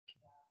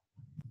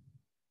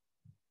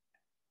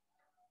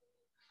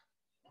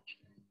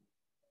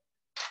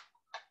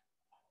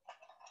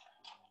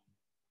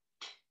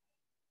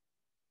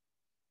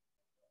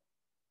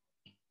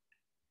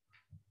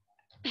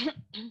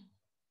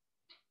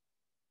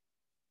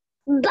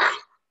Ba.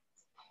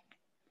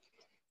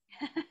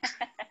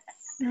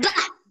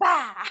 Ba.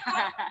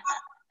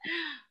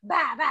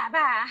 Ba, ba,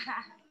 ba.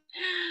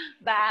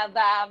 Ba,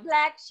 ba,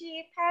 black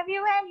sheep, have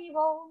you any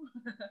wool?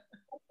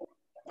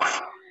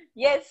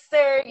 Yes,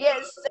 sir.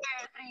 Yes, sir.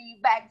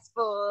 3 bags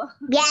full.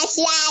 Yes,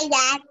 yeah.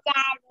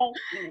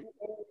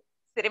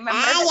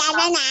 Remember the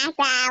song?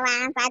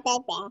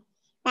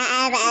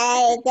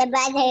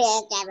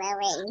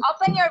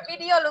 Open your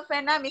video,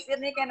 Lufena. Miss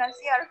Irni cannot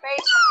see your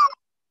face.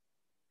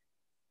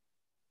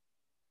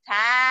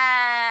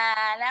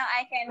 Ah, now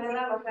I can see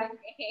your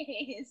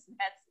face.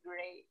 That's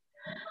great.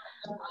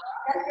 So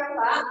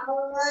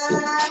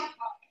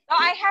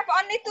I have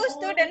only 2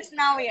 students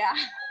now, yeah.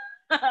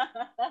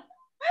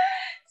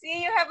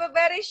 See, you have a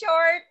very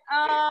short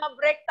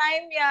break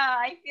time, yeah.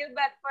 I feel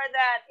bad for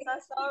that. So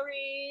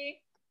sorry.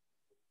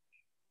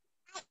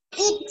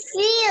 It's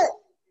real.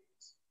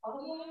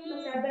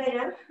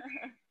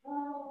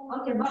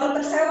 Oke, baru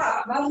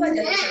tersewa. Baru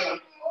aja tersewa.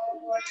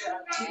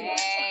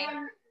 Okay.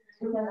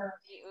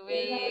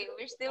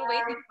 We're still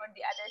waiting for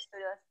the other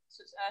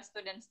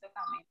students to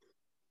come in.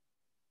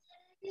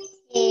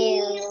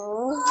 Wait,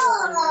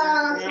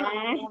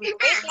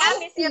 yeah,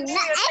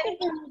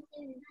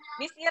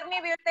 Miss Irni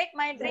will take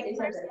my drink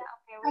first. Yeah,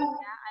 okay, wait.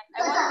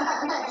 Yeah,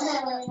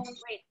 I want to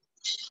wait.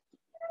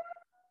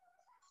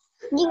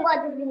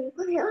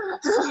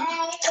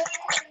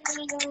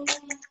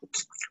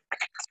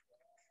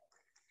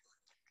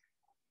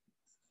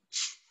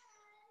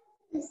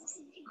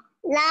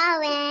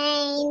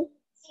 Lorraine.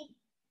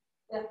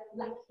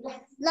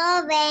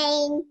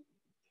 Lorraine.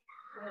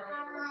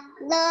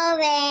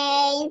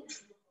 Lorraine.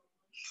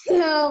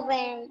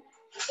 Lorraine.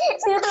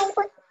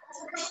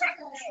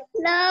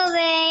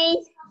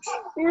 Lorraine.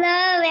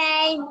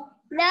 Lorraine.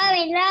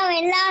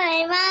 Lorraine.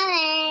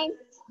 Lorraine.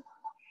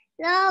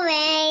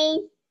 Lorraine.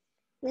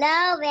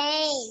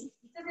 Lorraine.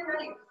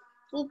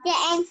 Teacher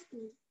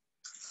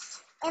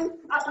and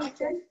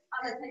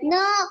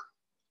no.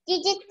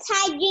 Teacher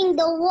taking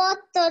the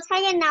water.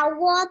 Taking our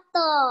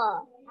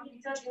water.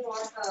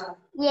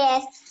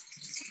 Yes.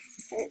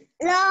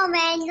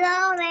 Lorraine.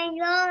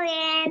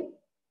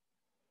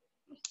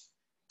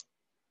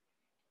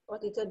 Oh,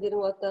 teacher drink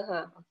water,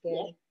 huh?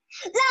 Okay.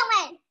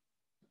 Lorraine.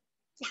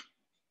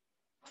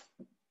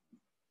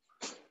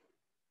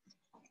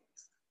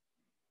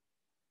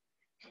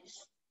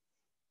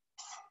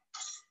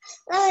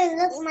 Oh,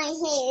 look, my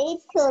hair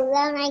is too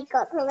long. I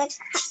got to the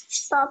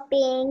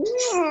shopping.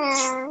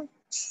 Yeah.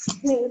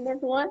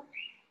 That's one.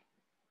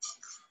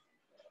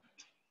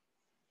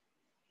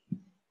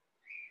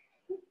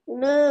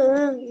 I'm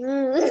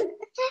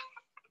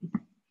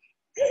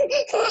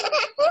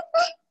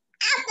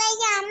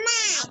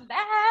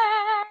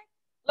back.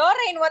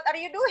 Lorraine, what are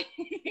you doing?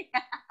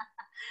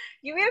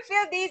 You will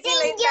feel dizzy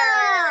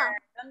later.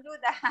 Don't do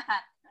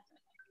that.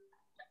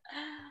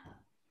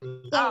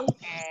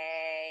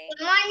 Okay.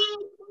 Good morning,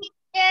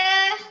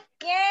 teacher.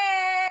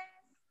 Yes.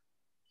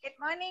 Good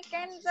morning,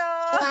 Kenzo.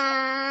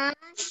 1,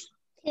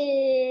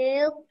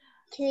 2,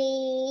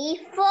 3,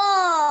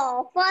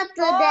 4. 4 4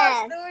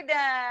 students.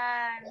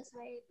 students.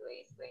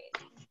 Wait.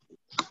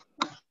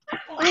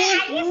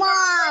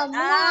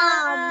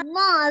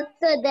 More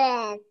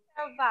students.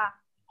 Selva.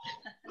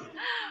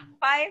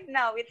 5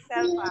 now with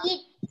Selva.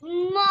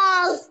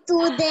 More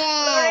students.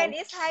 Lorraine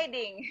is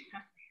hiding.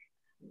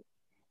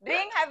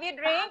 Drink, have you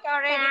drink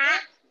already?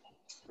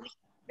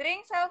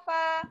 Drink,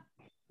 Selva.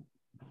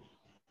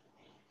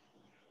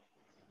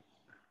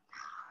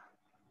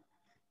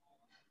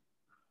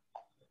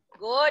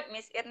 Good,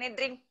 Miss Irni,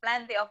 drink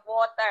plenty of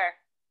water.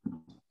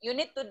 You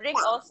need to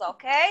drink also,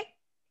 okay?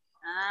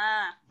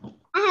 I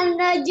have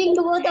no drink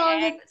water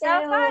on the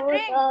Selva,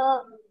 drink.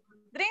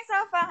 Drink,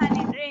 Selva,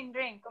 honey.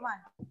 Drink. Come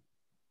on.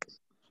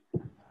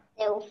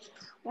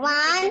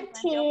 1,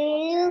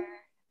 2,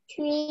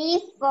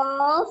 3,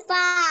 4,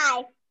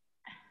 5.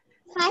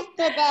 5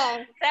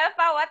 students.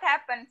 Selva, what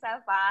happened,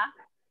 Selva?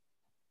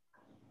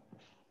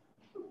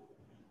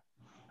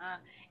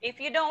 If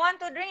you don't want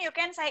to drink, you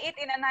can say it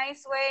in a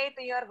nice way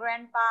to your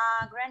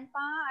grandpa. Grandpa,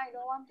 I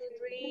don't want to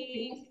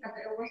drink.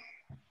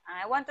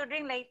 I want to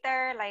drink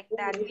later, like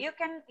that. You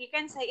can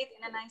say it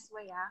in a nice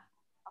way, ya.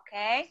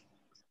 Okay?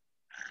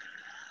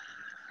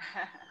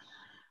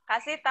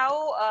 Kasih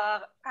tahu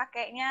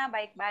kakeknya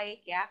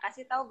baik-baik ya.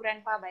 Kasih tahu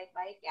grandpa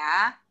baik-baik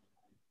ya.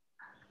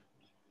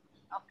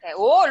 Okay.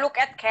 Oh, look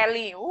at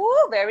Kelly.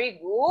 Oh, very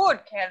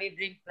good. Kelly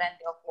drink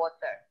plenty of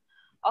water.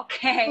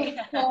 Okay.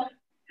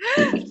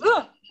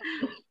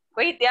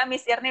 Wait, yeah,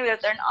 Miss Irni will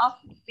turn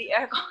off the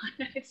aircon.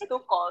 It's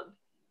too cold.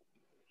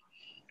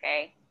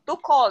 Okay. Too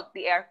cold,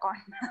 the aircon.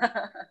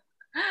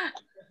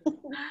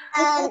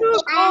 I have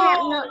no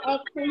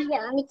aircon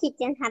here. Only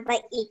kitchen have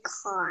an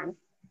aircon.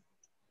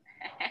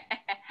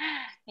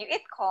 You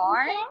eat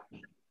corn?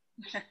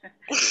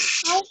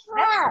 I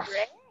have.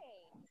 Great.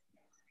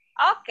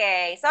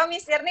 Okay, so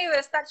Miss Irni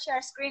will start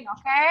share screen,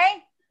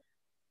 okay?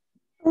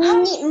 We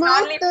need more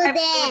Only 5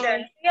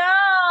 students.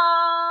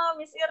 Yeah,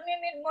 Miss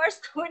Irni need more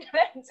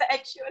students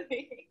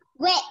actually.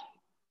 Wait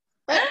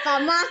for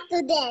more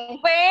students.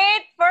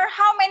 Wait, for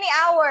how many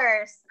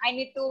hours I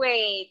need to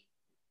wait?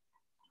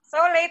 So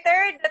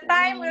later, the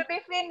time will be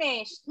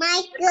finished.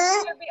 Michael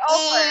Will be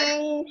over.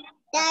 and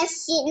that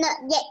sheet not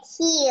yet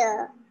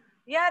here.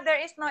 Yeah, there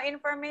is no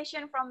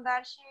information from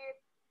that sheet.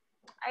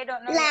 I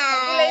don't know. Maybe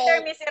Like,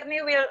 later, Miss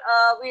Ernie will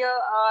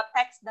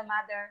text the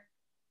mother.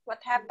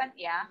 What happened?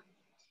 Yeah.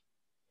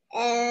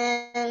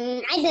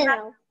 I don't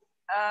know.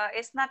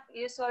 It's not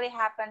usually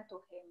happen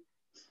to him.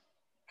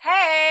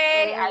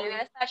 Hey, I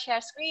will start share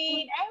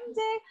screen. MJ,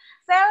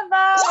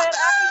 Selva, where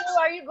are you?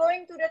 Are you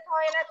going to the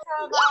toilet,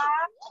 Selva?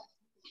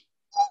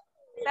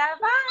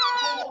 Selva,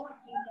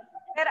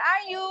 where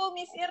are you?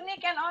 Miss Irni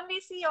can only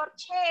see your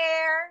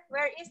chair.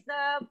 Where is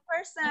the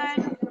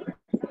person?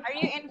 Are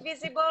you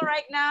invisible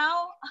right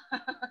now?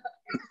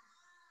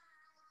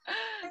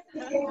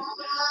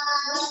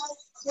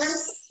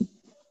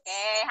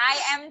 Okay, hi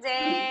MJ,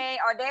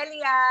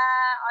 Odelia.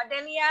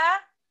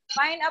 Odelia,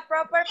 find a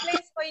proper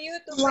place for you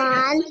to play.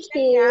 1,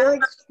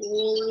 2,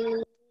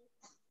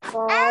 3,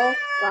 4,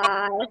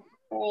 5,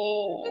 6,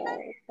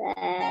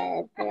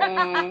 7.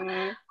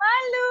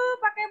 Malu,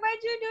 pakai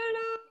baju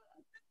dulu.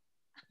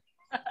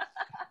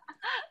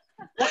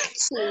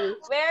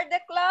 Wear the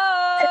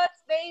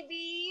clothes,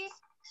 baby.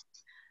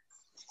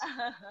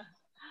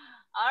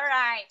 All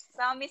right.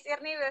 So Miss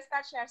Irni will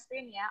start share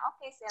screen, yeah?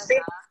 Okay,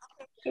 Selva.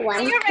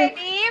 Are you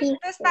ready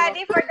to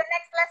study for the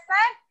next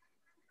lesson?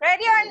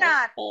 Ready or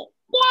not?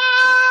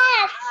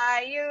 Yes!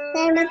 Are you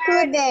 7 ready?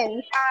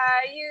 students.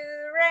 Are you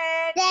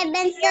ready? 7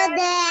 Yes,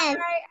 students.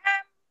 I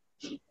am.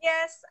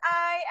 Yes,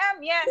 I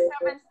am. Yes,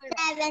 7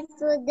 students. 7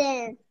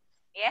 students.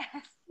 Yes.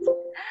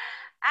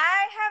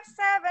 I have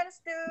 7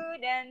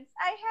 students.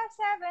 I have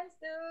 7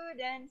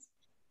 students.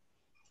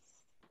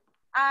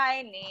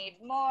 I need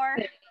more.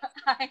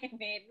 I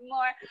need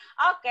more.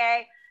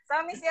 Okay.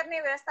 So Miss Irni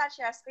will start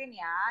share screen,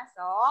 yeah.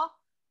 So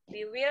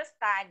we will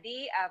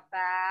study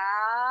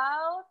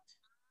about.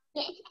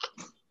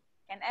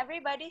 Can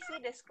everybody see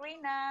the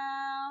screen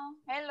now?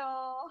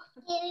 Hello.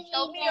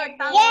 Show me your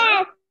tongue.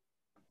 Yes,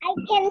 I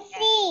can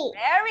see.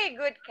 Very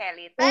good,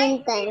 Kelly.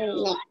 Thank you.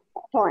 Internet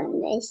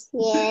connection.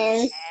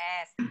 Yes.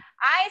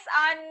 Eyes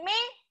on me.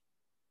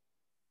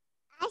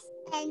 Eyes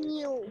on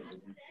you.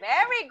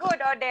 Very good,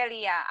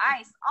 Odelia.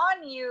 Eyes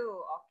on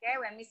you. Okay,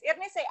 when Miss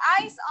Irni say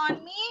eyes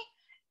on me,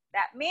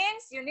 that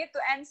means you need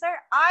to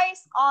answer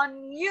eyes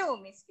on you,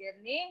 Miss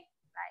Irni.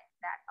 Like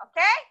that,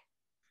 okay?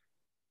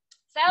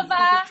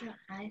 Selva.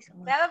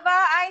 Selva,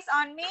 eyes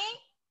on me.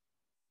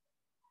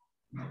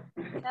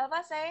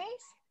 Selva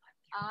says,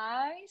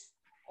 eyes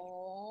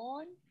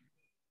on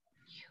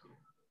you.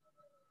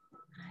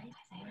 Eyes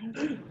on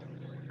you.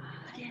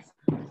 Eyes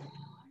on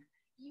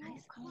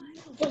you. Come on.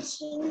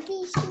 Fishing,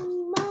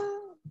 fishing,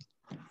 mom.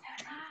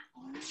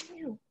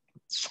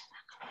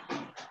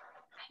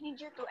 I need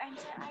you to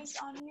answer eyes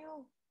on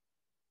you.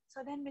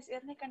 So then Miss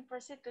Irni can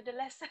proceed to the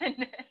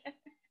lesson.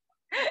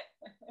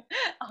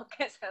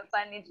 Okay,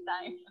 Selva needs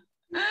time.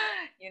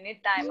 You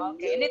need time,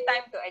 okay. You need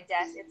time to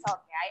adjust. It's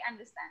okay, I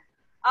understand.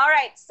 All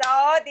right,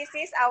 so this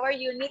is our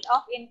unit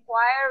of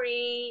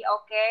inquiry,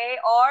 okay,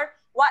 or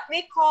what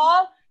we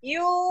call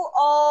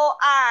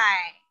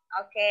UOI,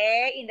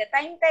 okay. In the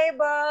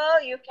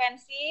timetable, you can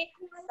see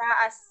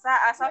a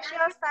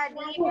social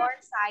study or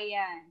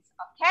science,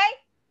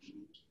 okay.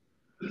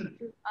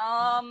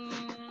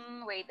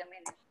 Wait a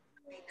minute.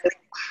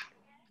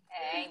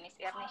 Okay, Miss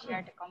Irni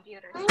shared the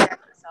computer.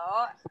 So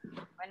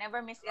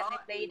whenever Miss Irni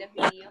play the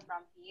video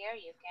from here,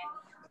 you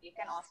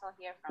can also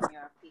hear from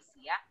your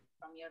PC, yeah,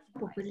 from your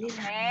device.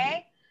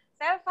 Okay.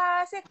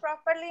 Selva, sit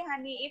properly,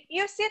 honey. If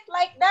you sit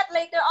like that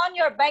later on,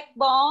 your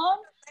backbone,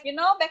 you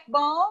know,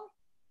 backbone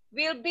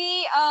will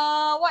be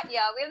what?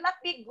 Yeah, will not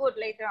be good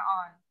later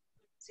on.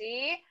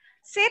 See,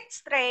 sit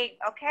straight,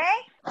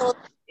 okay?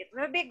 It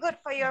will be good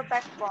for your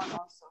backbone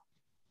also.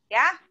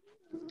 Yeah.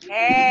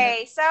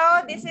 Okay, so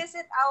this is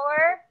it,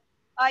 our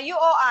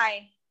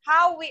UOI,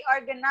 how we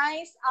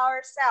organize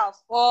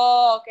ourselves.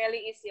 Oh,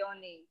 Kelly is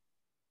yawning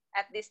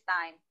at this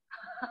time.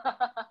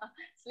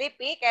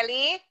 Sleepy,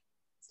 Kelly?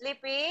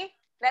 Sleepy?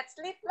 Let's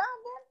sleep now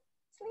then.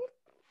 Sleep.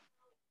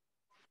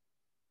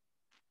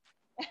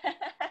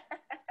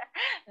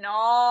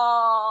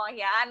 No,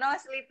 yeah, no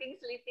sleeping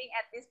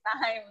at this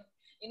time.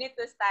 You need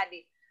to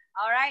study.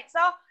 All right,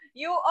 so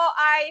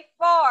UOI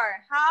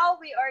 4, how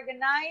we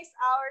organize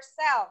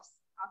ourselves.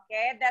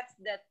 Okay, that's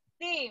the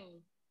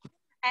theme.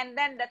 And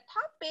then the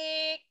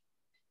topic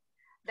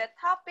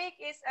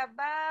is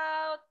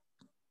about,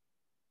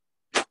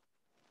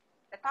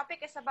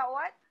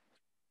 what?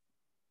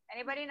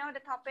 Anybody know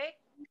the topic?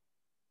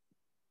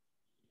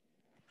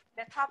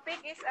 The topic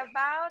is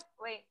about,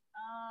 wait,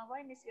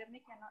 why Miss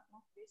Irni cannot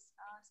move this?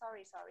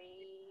 Sorry, Miss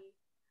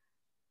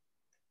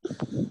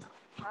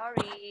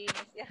Irni,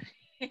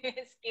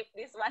 skip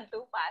this one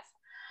too fast.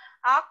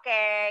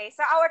 Okay,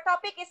 so our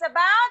topic is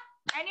about,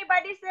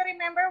 anybody still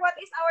remember what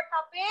is our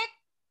topic?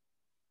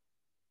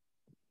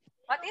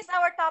 What is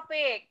our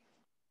topic?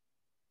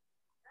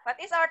 What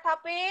is our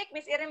topic?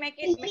 Miss Irni, make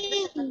it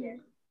here.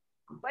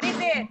 What is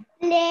it?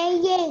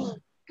 Playing.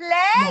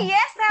 Play,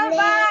 yes,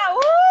 Selva.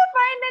 Woo,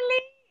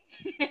 finally.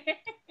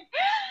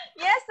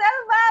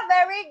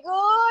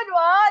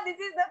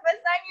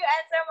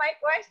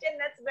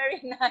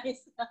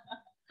 nice.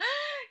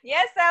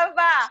 Yes,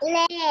 Selva.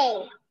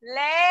 Play.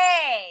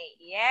 Play.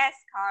 Yes,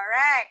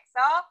 correct.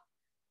 So,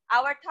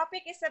 our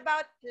topic is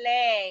about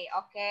play,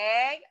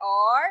 okay?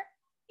 Or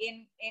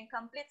in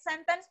complete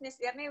sentence,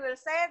 Miss Irni will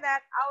say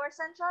that our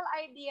central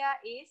idea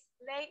is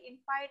play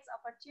invites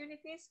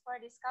opportunities for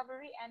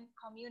discovery and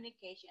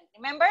communication.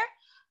 Remember,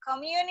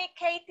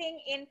 communicating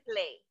in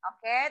play,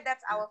 okay?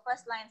 That's our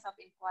first lines of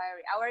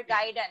inquiry, our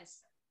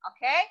guidance,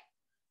 okay?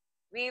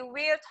 We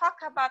will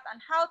talk about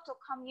on how to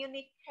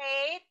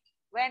communicate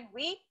when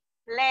we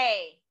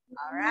play,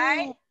 all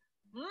right?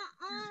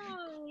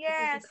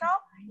 Yeah, so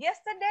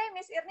yesterday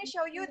Miss Irni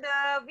showed you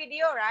the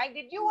video, right?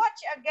 Did you watch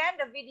again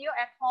the video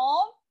at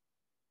home?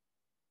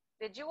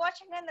 Did you watch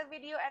again the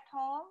video at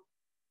home?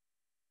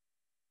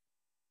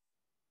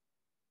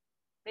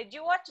 Did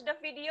you watch the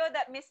video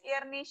that Miss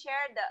Irni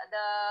shared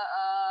the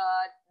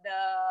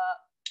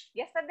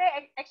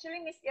yesterday? Actually,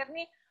 Miss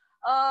Irni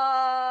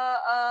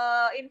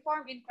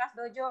informed in class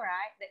dojo,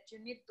 right? That you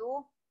need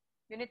to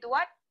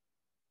what?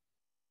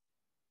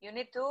 You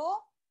need to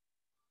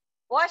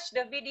watch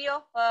the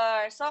video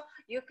first, so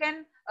you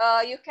can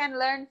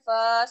learn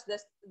first.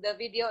 The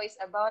video is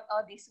about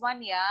this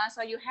one, yeah.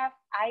 So you have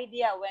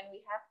idea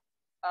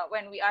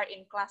when we are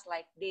in class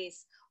like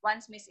this.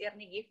 Once Miss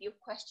Irni give you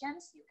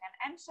questions, you can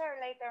answer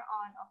later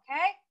on.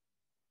 Okay.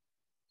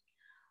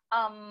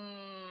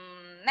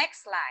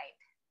 Next slide.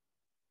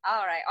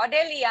 All right,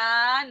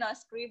 Odelia, no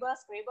scribble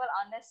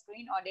on the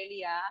screen,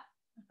 Odelia.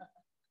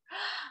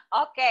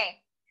 Okay.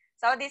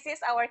 So this is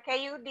our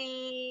KUD,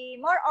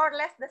 more or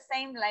less the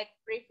same like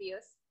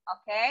previous,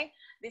 okay?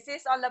 This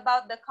is all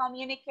about the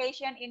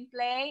communication in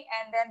play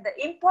and then the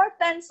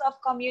importance of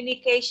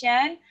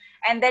communication,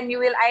 and then you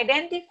will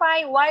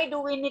identify why do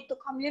we need to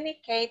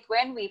communicate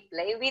when we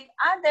play with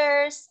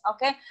others,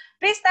 okay?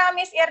 Please tell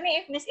Miss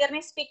Irni if Miss Irni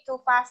speak too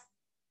fast,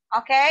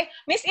 okay?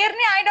 Miss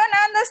Irni, I don't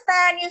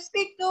understand, you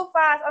speak too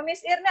fast, or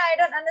Miss Irni,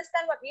 I don't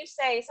understand what you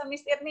say, so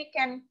Miss Irni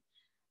can,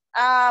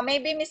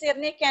 maybe Miss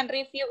Irni can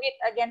review it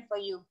again for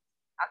you.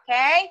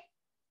 Okay,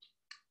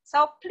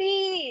 so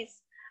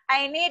please,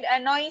 I need a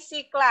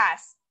noisy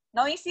class.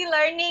 Noisy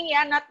learning,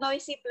 yeah, not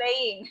noisy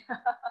playing.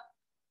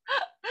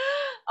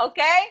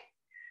 Okay,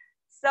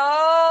 so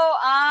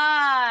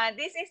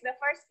this is the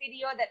first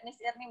video that Miss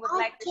Irni would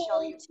like to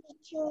show you.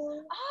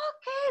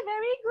 Okay,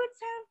 very good,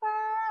 Selva.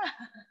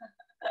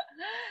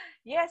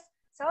 Yes,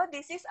 so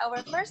this is our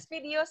first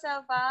video,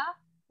 Selva.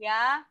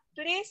 Yeah,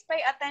 please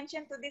pay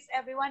attention to this,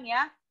 everyone,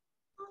 yeah.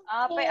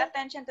 Pay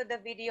attention to the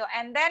video,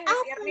 and then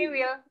Miss Irni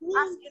will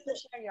ask you to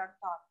share your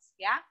thoughts.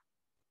 Yeah,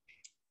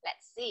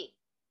 let's see.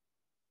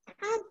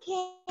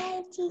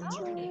 Okay, teacher.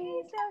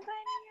 Okay,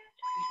 Sylvania.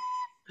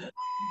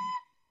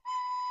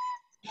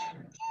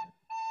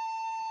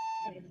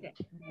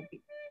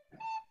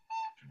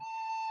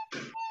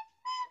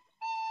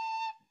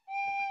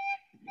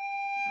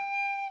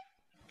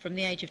 From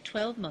the age of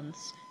 12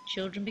 months,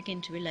 children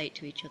begin to relate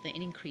to each other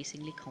in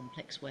increasingly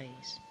complex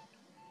ways.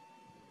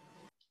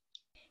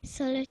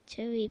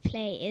 Solitary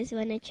play is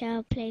when a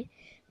child plays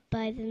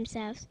by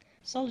themselves.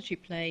 Solitary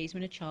play is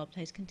when a child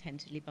plays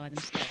contentedly by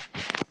themselves, a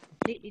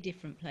completely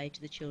different play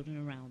to the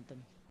children around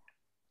them.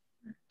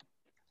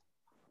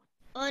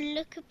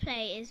 Onlooker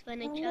play is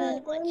when a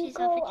child watches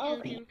other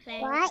children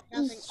playing but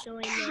doesn't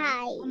join in.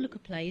 Onlooker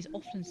play is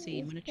often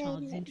seen when a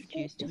child is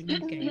introduced to a new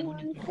game or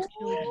new group of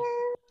children.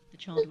 The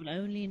child will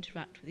only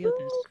interact with the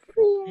others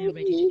when they are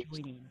ready to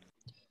join in.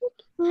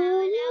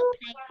 Parallel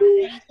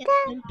play is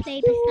when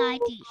play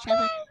beside each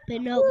other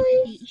but not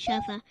with each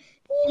other.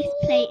 This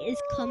play is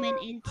common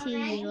in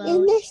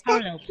 2-year-olds.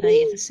 Parallel play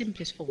is the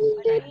simplest form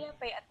of play.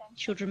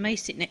 Children may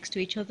sit next to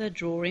each other,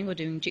 drawing or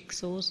doing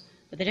jigsaws,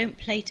 but they don't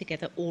play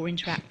together or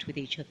interact with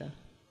each other.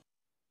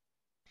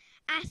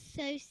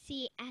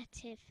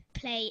 Associative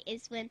play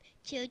is when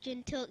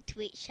children talk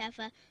to each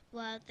other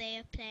while they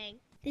are playing.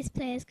 This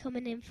play is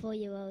common in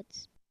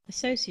 4-year-olds.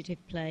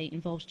 Associative play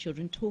involves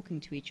children talking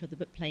to each other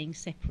but playing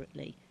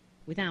separately,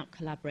 without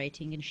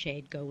collaborating in a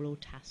shared goal or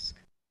task.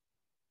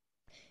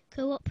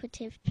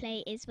 Cooperative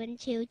play is when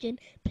children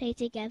play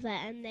together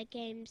and their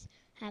games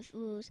have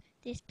rules.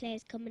 This play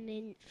is common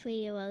in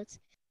 3-year-olds.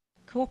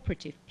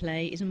 Cooperative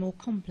play is a more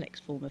complex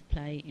form of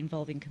play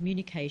involving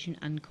communication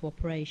and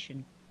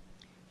cooperation.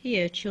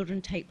 Here,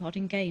 children take part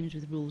in games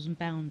with rules and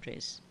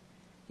boundaries.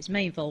 This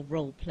may involve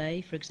role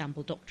play, for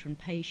example, doctor and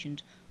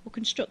patient, or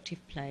constructive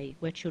play,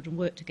 where children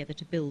work together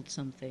to build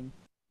something.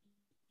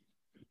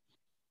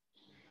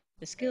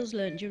 The skills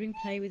learnt during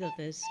play with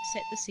others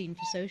set the scene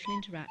for social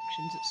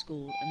interactions at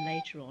school and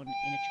later on in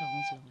a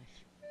child's life.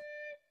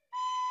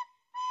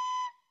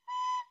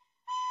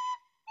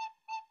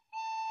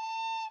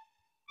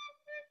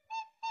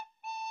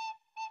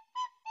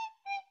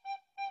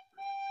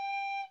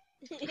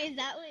 Is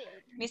that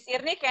weird? Miss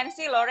Irni can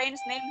see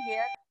Lorraine's name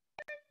here.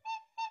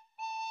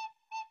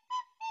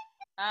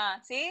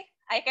 See,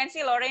 I can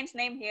see Lorraine's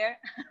name here.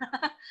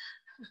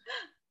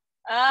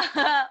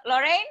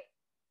 Lorraine,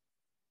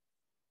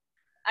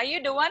 are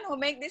you the one who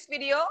made this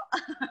video?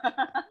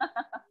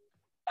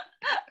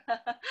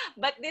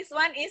 But this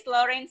one is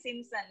Lauren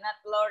Simpson, not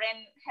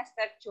Lauren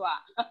Hester Chua.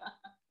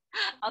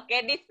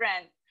 Okay,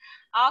 different.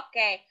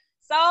 Okay,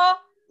 so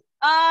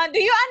do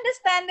you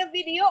understand the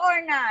video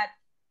or not?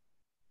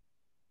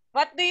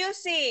 What do you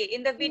see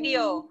in the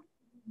video?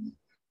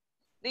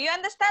 Do you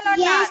understand or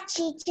Yes, not?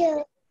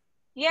 teacher.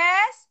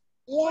 Yes?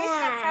 Who is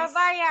that? Yes.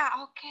 Selva, yeah.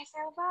 Okay,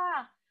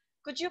 Selva.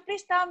 Could you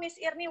please tell Miss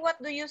Irni what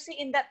do you see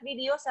in that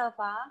video,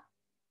 Selva?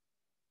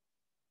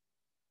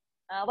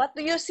 What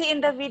do you see in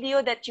the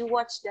video that you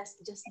watched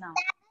just now?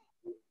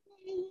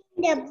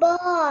 The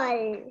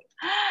ball.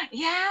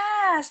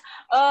 Yes,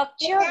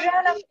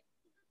 children of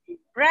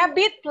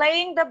rabbit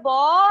playing the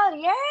ball.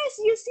 Yes,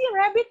 you see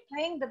rabbit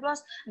playing the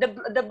balls.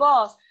 The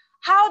balls.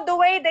 How the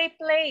way they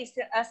play,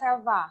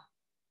 Selva?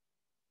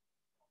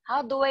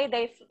 How the way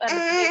they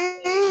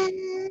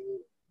play?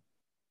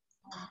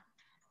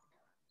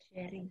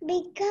 Sharing.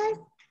 Because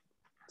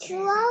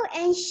throw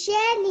and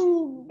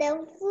sharing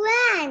the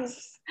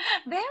friends.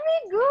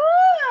 Very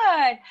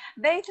good.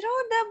 They throw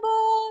the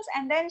balls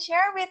and then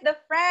share with the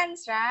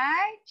friends,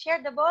 right?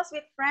 Share the balls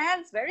with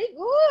friends. Very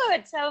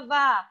good,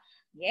 Selva.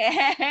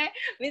 Yeah,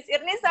 Miss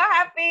Irni so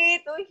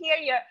happy to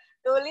hear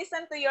to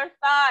listen to your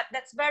thought.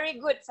 That's very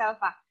good,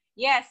 Selva.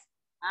 Yes.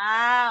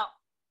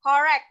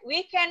 Correct.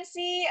 We can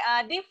see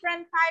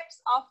different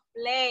types of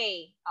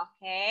play.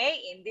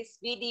 Okay, in this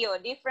video,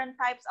 different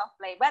types of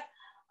play. But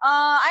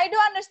I do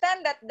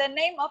understand that the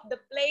name of the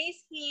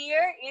place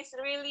here is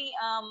really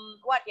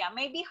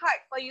maybe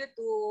hard for you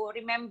to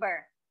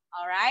remember.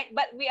 All right,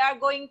 but we are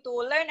going to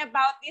learn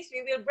about this.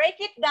 We will break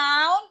it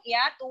down,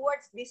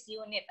 towards this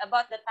unit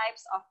about the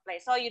types of play.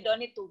 So you don't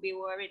need to be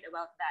worried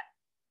about that.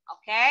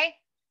 Okay,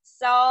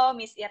 so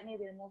Miss Irni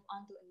will move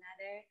on to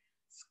another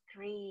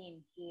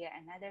screen here,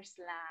 another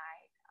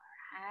slide. All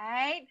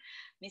right,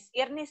 Miss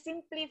Irni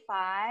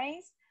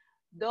simplifies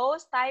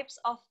those types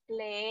of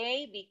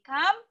play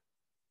become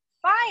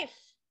 5.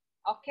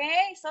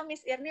 Okay, so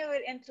Miss Irni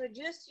will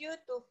introduce you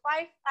to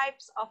 5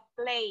 types of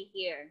play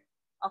here.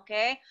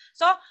 Okay,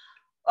 so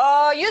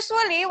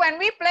usually when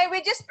we play, we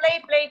just play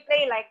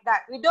like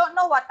that. We don't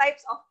know what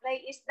types of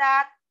play is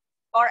that,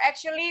 or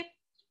actually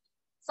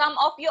some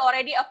of you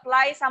already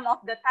apply some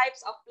of the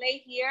types of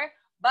play here,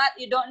 but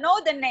you don't know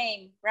the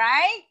name,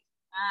 right?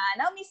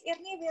 Now Miss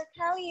Irni will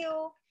tell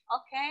you,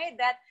 okay,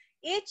 that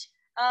each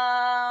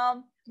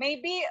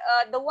maybe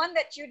the one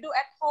that you do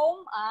at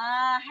home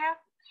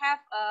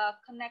have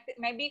connected,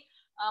 maybe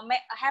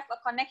have a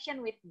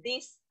connection with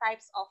these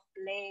types of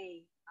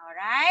play. All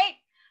right.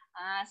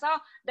 So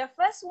the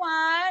first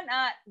one,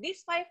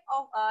 these five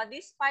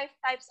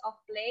types of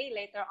play.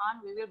 Later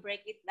on, we will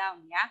break it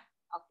down. Yeah.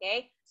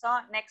 Okay. So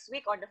next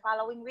week or the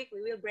following week,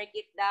 we will break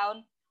it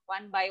down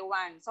one by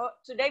one. So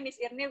today, Miss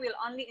Irni will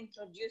only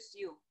introduce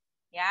you,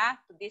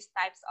 to these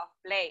types of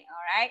play.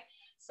 All right.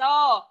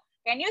 So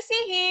can you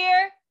see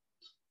here?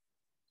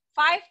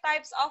 5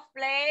 types of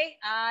play.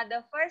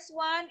 The first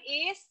one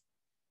is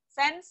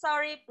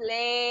sensory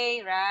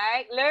play,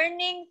 right?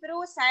 Learning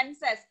through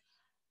senses.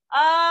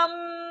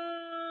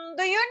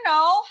 Do you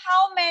know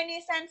how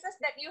many senses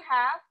that you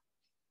have?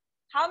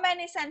 How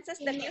many senses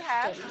that you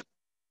have?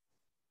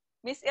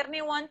 Miss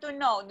Irni want to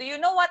know. Do you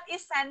know what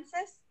is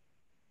senses?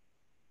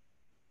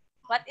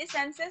 What is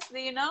senses? Do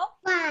you know?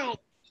 5. 5.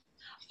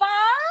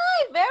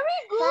 Very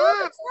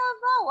good,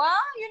 Selva.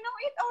 Wow, you know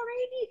it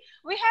already.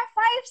 We have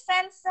 5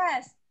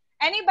 senses.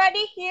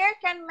 Anybody here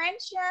can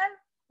mention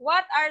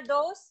what are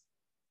those?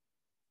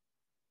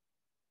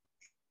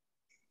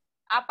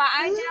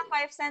 Apa aja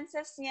 5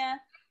 sensesnya?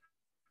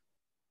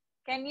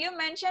 Can you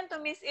mention to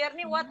Miss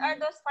Irni what are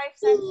those 5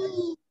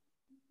 senses?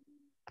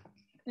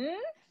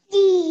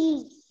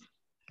 See.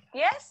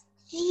 Yes?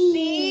 See.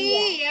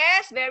 See.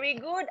 Yes, very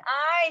good.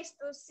 Eyes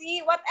to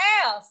see. What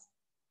else?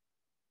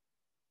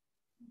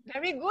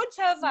 Very good,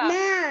 Selva.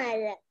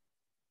 Smell.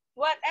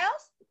 What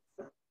else?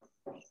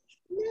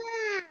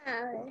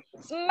 Smell.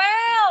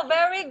 Smell.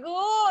 Very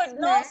good.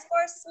 Nose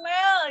for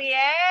smell.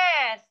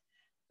 Yes.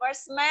 For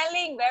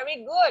smelling.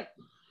 Very good.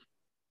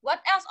 What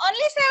else?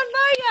 Only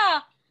Selva,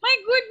 yeah. My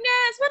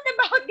goodness. What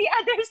about the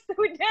other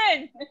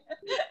student?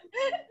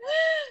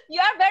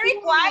 You are very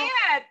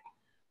quiet.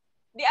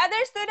 The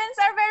other students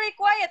are very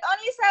quiet.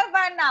 Only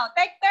Selva now.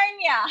 Take turn,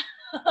 yeah.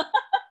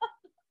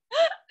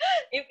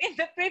 If in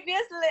the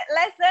previous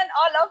lesson,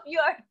 all of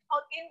you are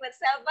talking, but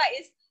Selva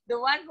is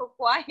the one who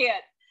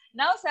quiet.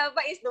 Now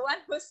Selva is the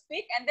one who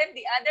speak, and then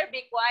the other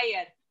be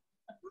quiet.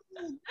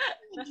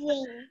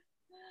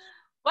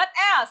 What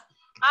else?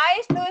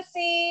 Eyes to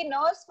see,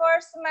 nose for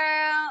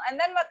smell, and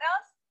then what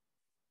else?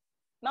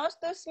 Nose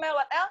to smell,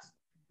 what else?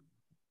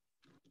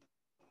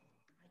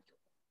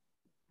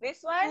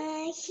 This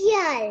one?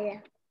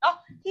 Hear. Oh,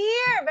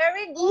 hear,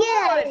 very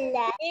good.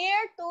 Hear.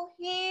 Ear to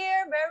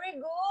hear, very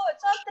good.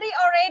 So 3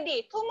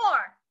 already. 2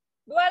 more.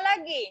 2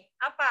 lagi.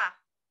 Apa?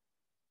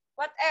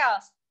 What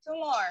else? 2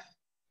 more.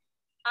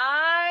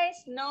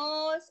 Eyes,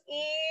 nose,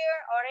 ear,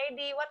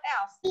 already. What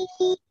else?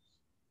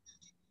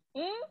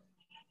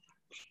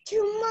 2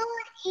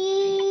 more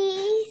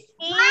is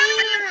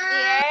Ear.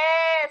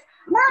 Yes.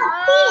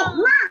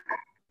 Mouth.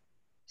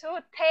 2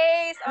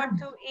 or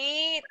to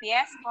eat.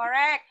 Yes,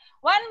 correct.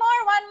 One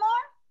more, one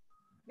more.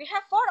 We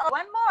have 4 or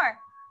one more.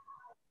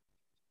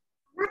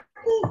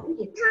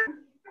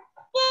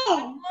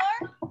 One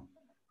more.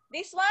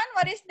 This one,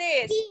 what is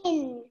this?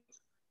 Skin.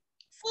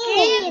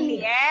 Skin.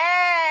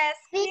 Yes,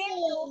 skin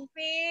to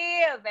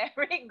feel.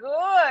 Very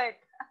good.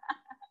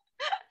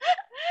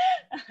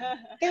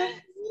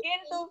 Skin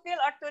to feel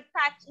or to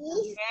touch.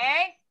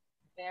 Okay.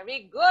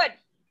 Very good.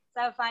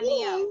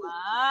 Salvania.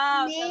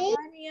 Wow,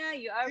 Salvania,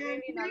 you are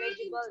really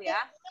knowledgeable,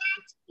 yeah?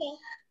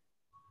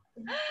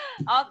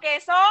 Okay,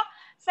 so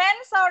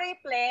sensory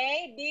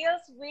play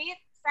deals with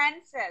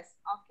senses,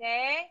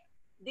 okay?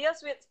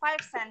 Deals with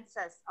 5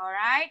 senses, all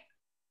right?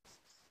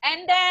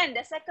 And then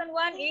the second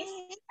one is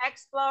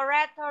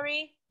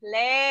exploratory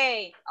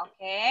play,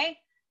 okay?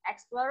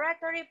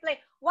 Exploratory play.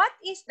 What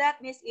is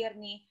that, Miss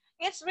Irni?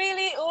 It's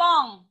really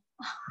long,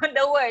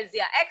 the words,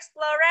 yeah.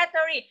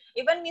 Exploratory.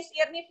 Even Miss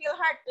Irni feel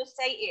hard to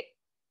say it.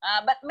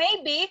 But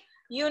maybe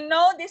you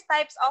know these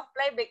types of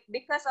play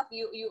because of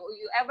you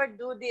ever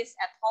do this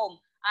at home.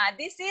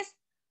 This is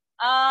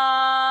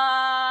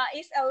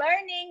a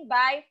learning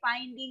by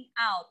finding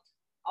out.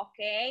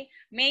 Okay,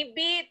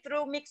 maybe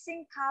through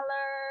mixing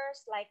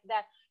colors like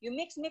that. You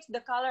mix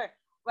the color.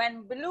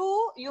 When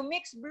blue, you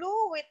mix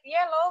blue with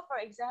yellow,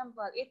 for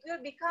example, it will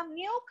become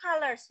new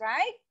colors,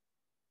 right?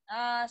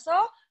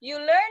 So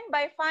you learn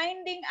by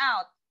finding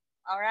out.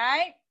 All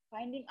right,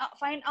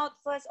 find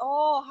out first.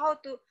 Oh, how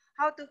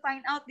to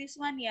find out this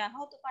one? Yeah,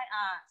 how to find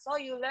so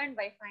you learn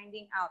by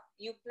finding out.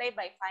 You play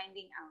by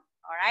finding out.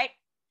 All right.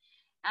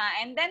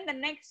 And then the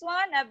next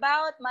one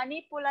about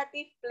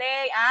manipulative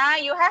play.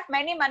 You have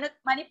many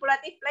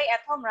manipulative play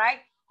at home,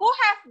 right? Who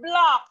have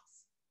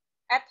blocks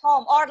at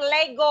home or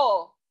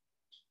Lego?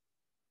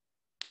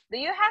 Do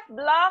you have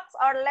blocks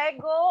or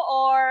Lego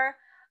or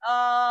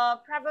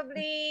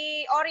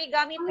probably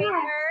origami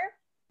paper,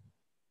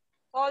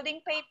 folding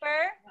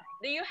paper?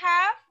 Do you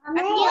have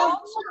at home?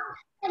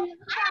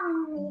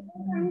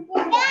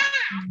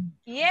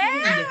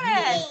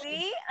 Yes.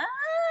 See?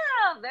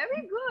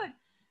 Very good.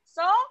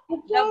 So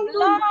the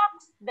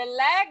blocks, the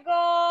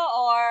Lego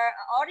or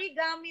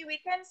origami, we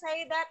can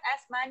say that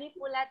as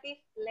manipulative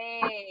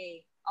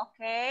play.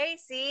 Okay,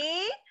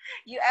 see?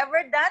 You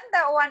ever done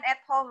that one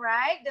at home,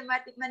 right? The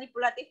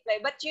manipulative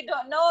play, but you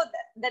don't know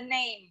the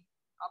name.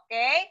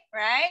 Okay,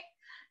 right?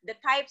 The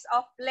types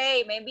of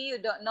play, maybe you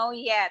don't know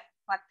yet.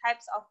 What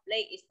types of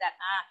play is that?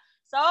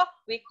 So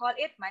we call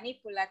it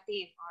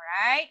manipulative, all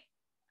right?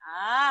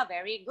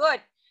 Very good.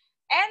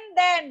 And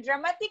then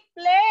dramatic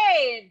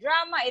play.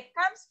 Drama, it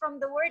comes from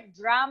the word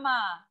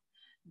drama.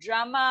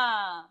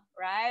 Drama,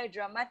 right?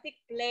 Dramatic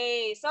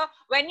play. So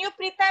when you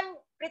pretend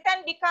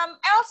become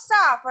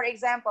Elsa, for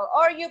example,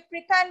 or you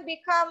pretend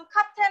become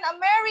Captain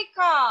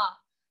America,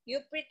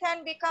 you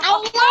pretend become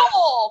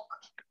Hulk.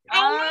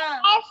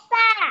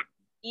 Elsa.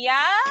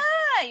 Yeah,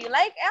 you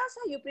like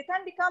Elsa, you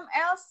pretend become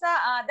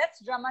Elsa.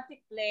 That's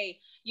dramatic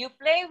play. You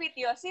play with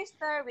your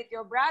sister, with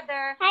your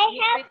brother.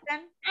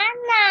 Pretend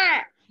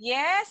Anna.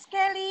 Yes,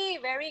 Kelly,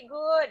 very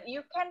good.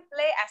 You can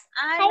play as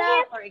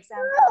Anna, for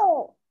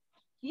example.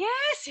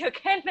 Yes, you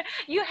can.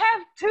 You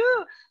have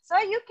 2. So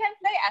you can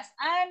play as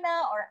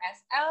Anna or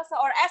as Elsa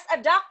or as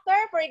a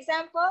doctor, for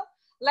example,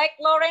 like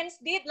Lawrence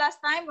did last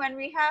time when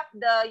we have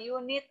the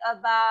unit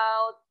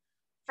about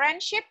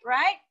friendship,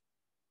 right?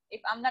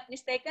 If I'm not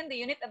mistaken, the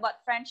unit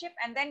about friendship,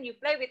 and then you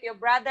play with your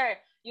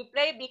brother. You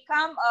play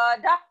become a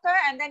doctor,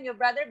 and then your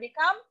brother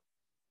become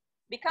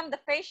the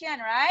patient,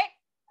 right?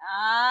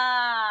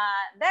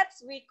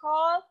 That's we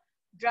call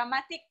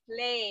dramatic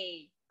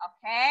play.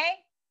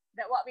 Okay,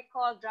 that's what we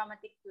call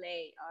dramatic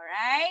play. All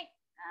right.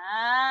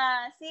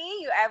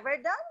 See, you ever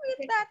done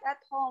with that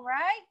at home,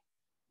 right?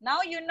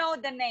 Now you know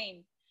the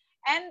name.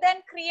 And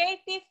then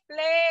creative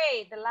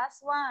play, the last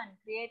one,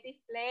 creative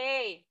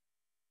play.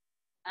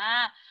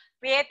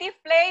 Creative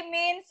play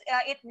means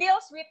it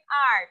deals with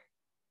art.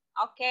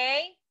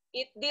 Okay,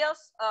 it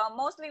deals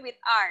mostly with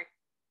art.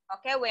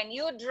 Okay, when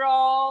you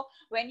draw,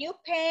 when you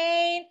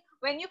paint,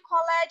 when you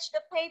collage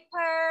the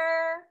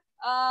paper,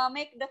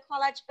 make the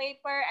collage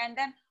paper, and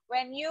then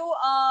when you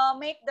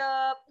make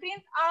the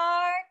print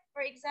art,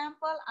 for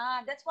example,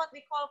 that's what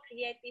we call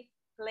creative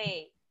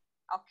play.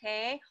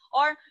 Okay,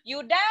 or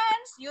you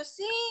dance, you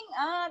sing,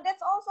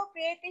 that's also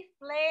creative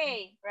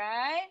play,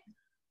 right?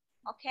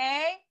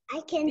 Okay. I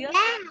can dance.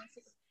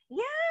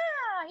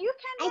 Yeah, you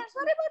can dance.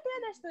 What about the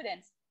other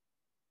students?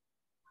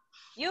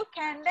 You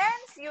can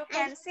dance, you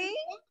can sing.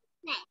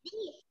 Like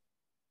this.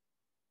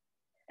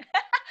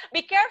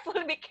 Be careful,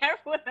 be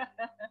careful.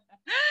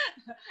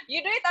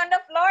 You do it on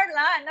the floor,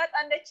 not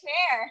on the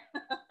chair.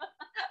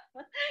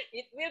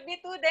 It will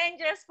be too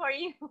dangerous for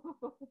you.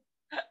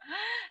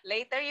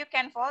 Later, you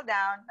can fall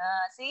down.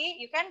 See,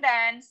 you can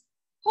dance.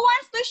 Who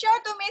wants to show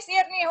to Miss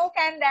Irni who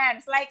can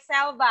dance, like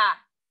Selva?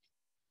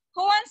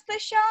 Who wants to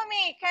show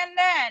me can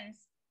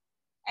dance?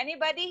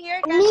 Anybody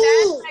here can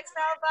dance like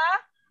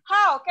Selva?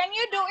 How? Can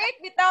you do it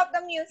without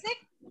the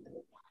music?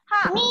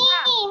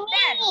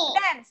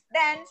 Dance,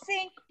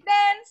 dancing,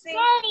 dancing,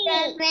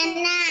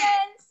 dancing,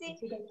 see.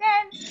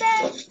 Dance,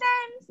 dance,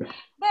 dance.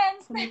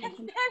 Dance, dance,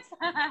 dance.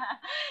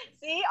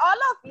 See, all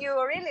of you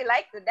really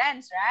like to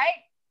dance,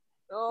 right?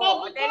 So,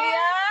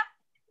 Odelia.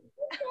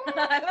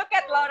 Look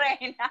at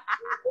Lorraine.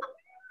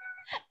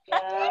 Look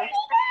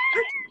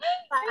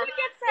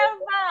at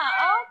Selva.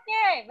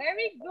 Okay,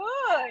 very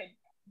good.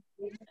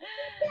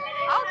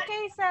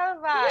 Okay,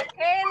 Selva.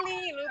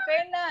 Kelly,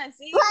 Lupena,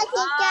 see?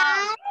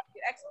 Wow.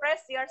 You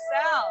express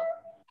yourself.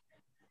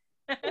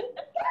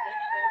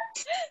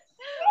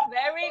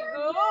 Very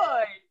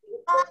good.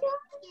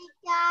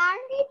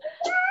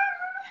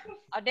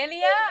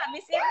 Odelia,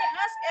 Miss Irni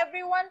ask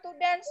everyone to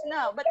dance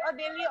now, but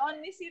Odelia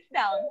only sit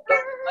down.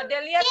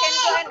 Odelia can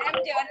go and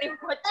MJ only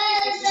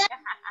watching.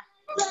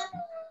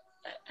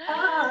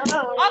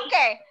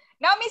 Okay,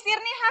 now Miss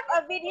Irni have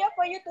a video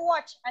for you to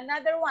watch,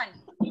 another one.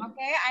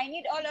 Okay, I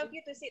need all of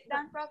you to sit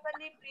down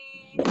properly,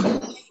 please.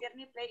 Miss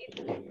Irni play it.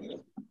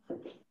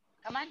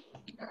 Come on.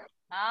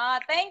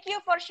 Thank you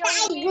for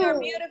showing me your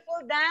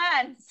beautiful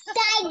dance.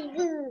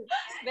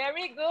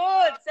 Very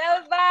good,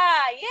 Selva.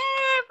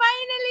 Yay,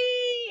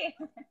 finally.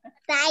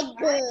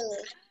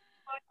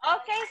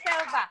 Okay,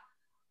 Selva.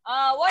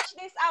 Watch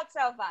this out,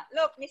 Selva.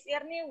 Look, Miss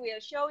Irni will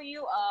show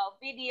you a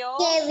video.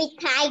 Yes, a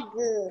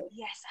tiger.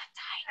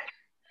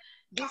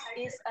 This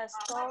is a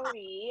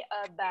story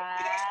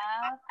about,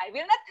 I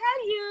will not tell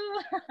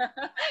you.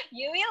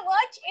 You will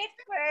watch it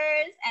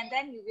first and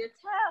then you will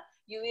tell.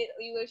 You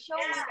will show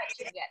me what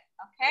you get,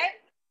 okay?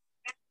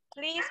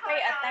 Please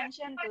pay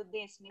attention to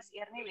this. Miss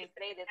Irni will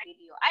play the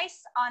video.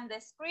 Eyes on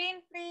the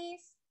screen,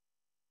 please.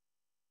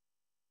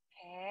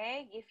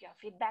 Okay, give your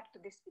feedback to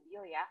this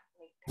video, yeah?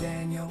 Later.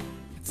 Daniel,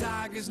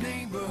 Tiger's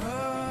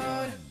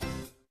neighborhood.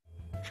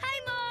 Hi,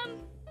 Mom.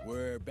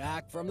 We're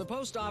back from the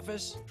post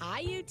office. Hi,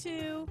 you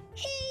two.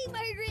 Hey,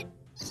 Margaret.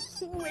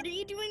 What are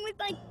you doing with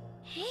my...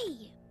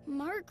 Hey,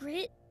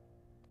 Margaret.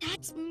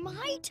 That's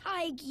my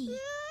Tiggy.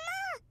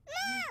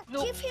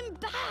 Look. Give him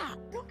back.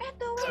 Look at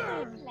the way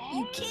they play.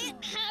 You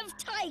can't have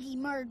Tiggy,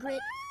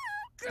 Margaret.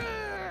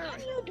 How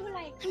do you do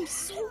like I'm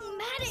so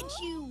mad at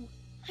you.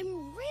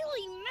 I'm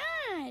really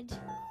mad.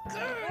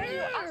 Where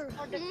you ask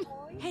for the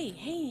toy?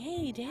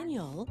 Hey,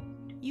 Daniel.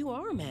 You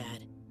are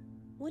mad.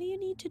 What do you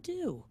need to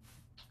do?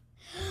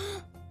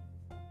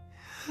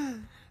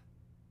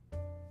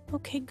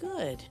 Okay,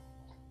 good.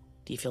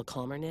 Do you feel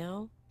calmer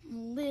now?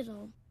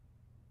 Little.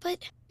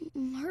 But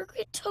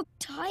Margaret took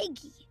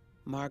Tiggy.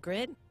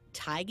 Margaret,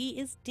 Tiggy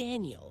is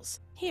Daniel's.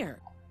 Here,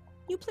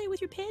 you play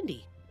with your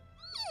pandy.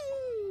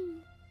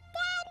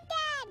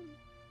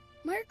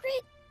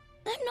 Margaret,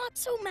 I'm not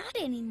so mad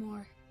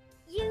anymore.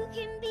 You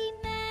can be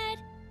mad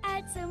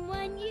at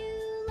someone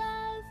you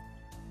love.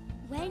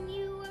 When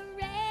you are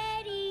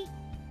ready,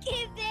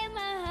 give them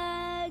a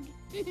hug.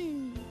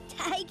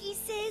 Tiggy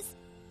says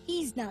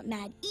he's not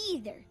mad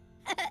either.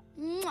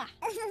 Mwah.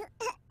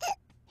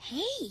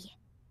 Hey,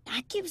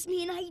 that gives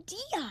me an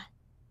idea.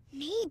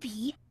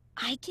 Maybe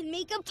I can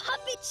make a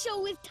puppet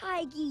show with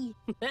Tiggy.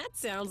 That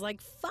sounds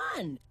like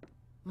fun.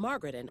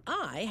 Margaret and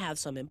I have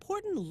some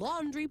important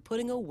laundry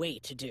putting away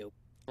to do.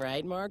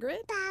 Right,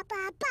 Margaret?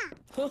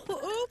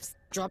 Oops,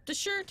 dropped a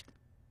shirt.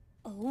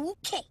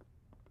 Okay,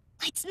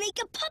 let's make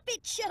a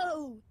puppet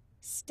show.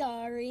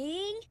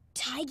 Starring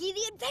Tiggy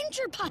the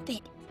Adventure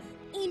Puppet.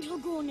 And he'll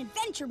go on an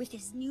adventure with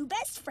his new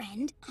best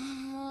friend,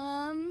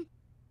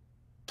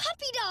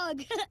 Puppy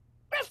Dog.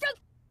 Ruff, ruff.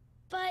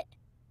 But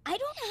I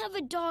don't have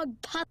a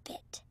dog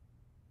puppet.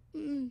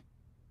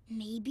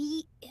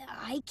 Maybe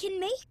I can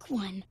make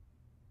one.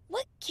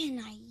 What can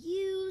I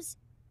use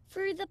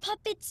for the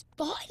puppet's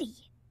body?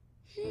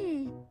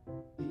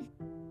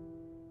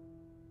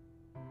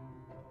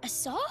 A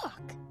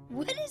sock.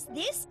 What is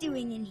this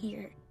doing in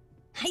here?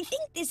 I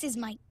think this is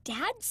my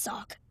dad's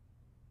sock.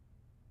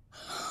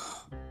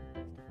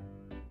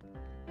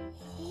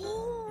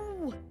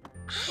 Oh,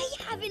 I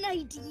have an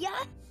idea.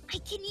 I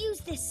can use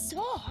this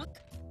sock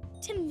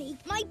to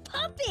make my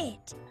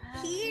puppet.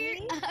 Here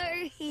are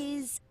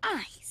his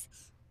eyes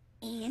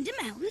and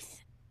a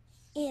mouth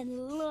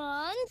and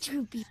long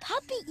droopy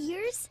puppet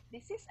ears.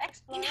 This is And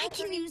exploratory I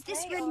can use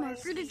this play red marker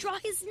to already. draw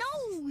his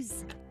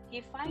nose.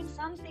 He finds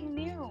something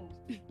new.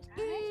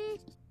 Right?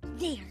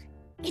 There,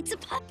 it's a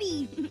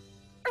puppy.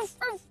 Ruff,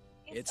 ruff.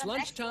 It's an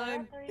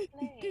lunchtime. exploratory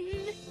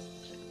play.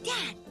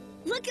 Dad,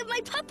 look at my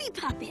puppy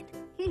puppet.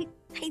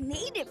 I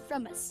made it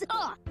from a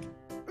sock.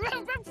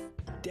 Ruff, ruff.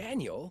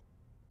 Daniel,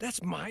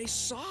 that's my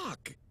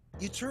sock.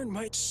 You turned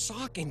my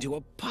sock into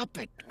a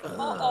puppet.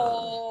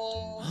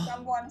 Uh-oh,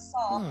 someone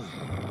saw.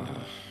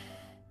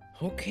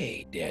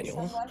 Okay,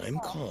 Daniel, Someone I'm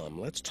saw. calm.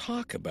 Let's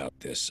talk about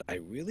this. I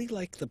really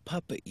like the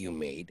puppet you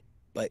made,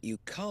 but you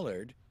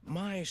colored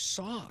my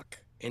sock,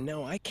 and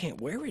now I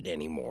can't wear it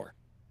anymore.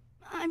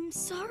 I'm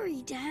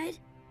sorry, Dad.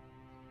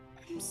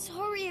 I'm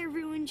sorry I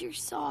ruined your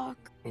sock.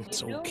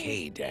 It's You do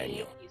okay, it.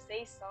 Daniel. You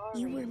say sorry.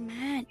 You were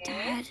mad, Okay.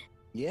 Dad.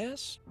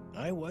 Yes,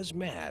 I was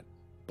mad,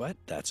 but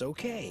that's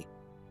okay.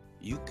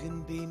 You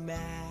can be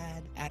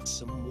mad at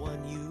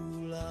someone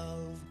you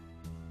love.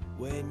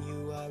 When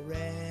you are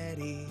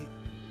ready,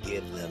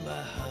 give them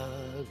a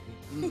hug.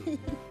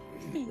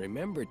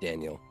 Remember,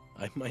 Daniel,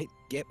 I might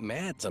get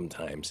mad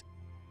sometimes,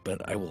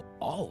 but I will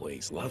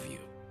always love you.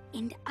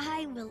 And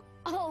I will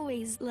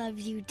always love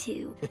you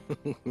too.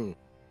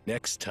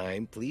 Next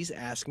time, please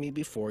ask me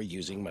before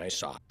using my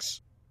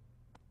socks.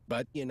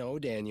 But you know,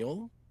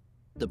 Daniel,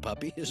 the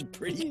puppy is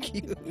pretty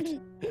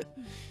cute.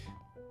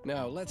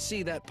 Now, let's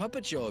see that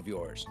puppet show of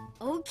yours.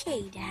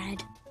 Okay,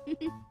 Dad.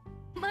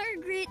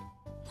 Margaret,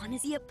 wanna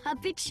see a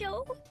puppet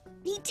show?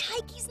 Meet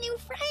Tyke's new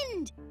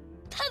friend,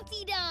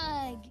 Puppy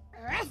Dog.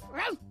 Ruff,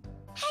 ruff.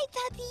 Hi,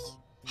 Puppy.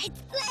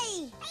 Let's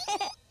play.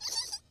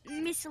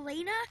 Miss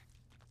Elena,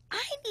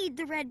 I need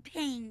the red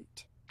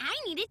paint. I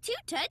need it too,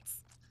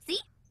 Toots. See?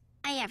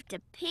 I have to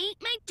paint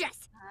my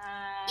dress.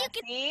 You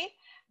can... See?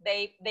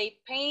 They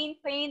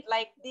paint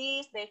like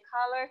this. They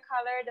color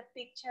the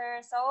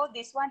picture. So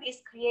this one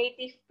is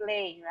creative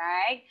play,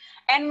 right?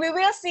 And we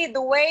will see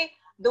the way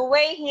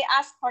he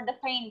asked for the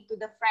paint to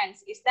the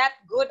friends. Is that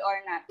good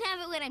or not?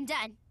 Have it when I'm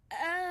done.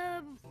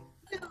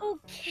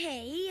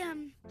 Okay.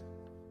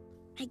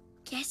 I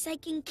guess I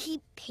can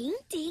keep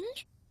painting.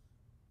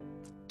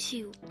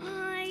 2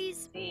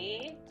 eyes.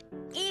 See?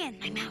 And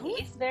my mouth.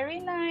 It's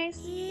very nice.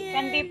 And You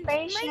can be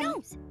patient. my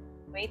nose.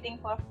 Waiting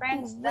for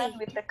friends Oh, done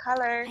wait. with the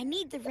color. I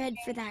need the red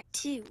for that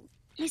too.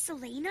 Miss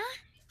Elena,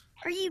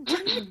 are you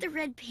done with the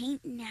red paint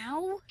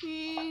now?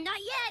 Not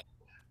yet.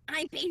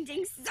 I'm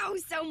painting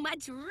so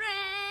much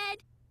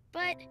red.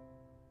 But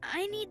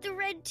I need the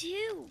red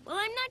too. Well,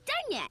 I'm not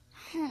done yet.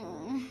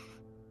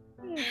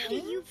 How do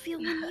you feel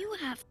when you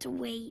have to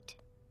wait?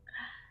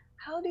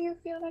 How do you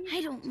feel?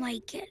 I don't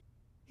like it.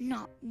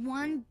 Not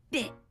one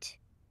bit.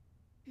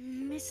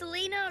 Miss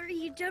Elena, are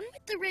you done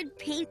with the red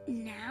paint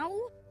now?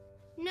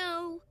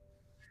 No.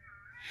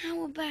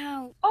 How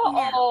about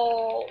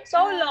Oh,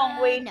 so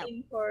long waiting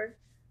no. for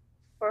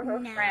her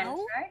Now? friends,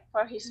 right?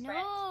 For his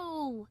friends.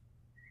 No.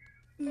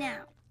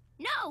 Now.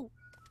 No.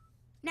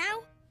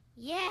 Now?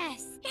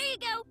 Yes. Here you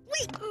go.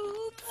 Wait.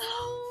 Oops.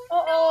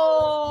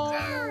 Oh.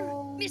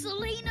 No. Miss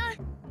Elena,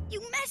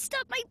 you messed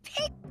up my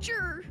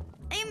picture.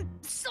 I am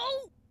so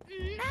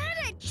mad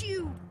at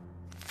you.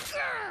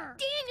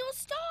 Daniel,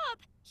 stop.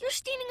 You're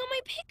standing on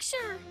my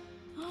picture.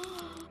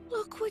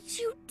 Look what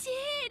you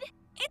did.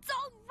 It's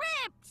all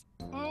ripped.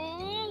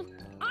 Oh,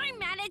 I'm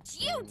mad at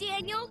you,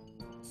 Daniel.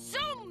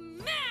 So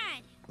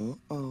mad.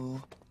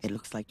 Uh-oh. It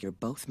looks like you're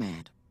both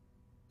mad.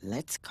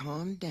 Let's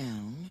calm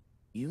down.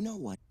 You know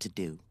what to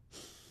do.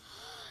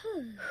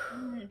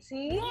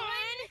 See? 1,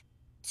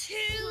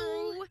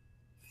 2,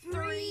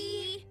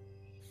 3,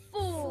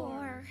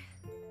 4.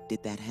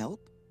 Did that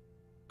help?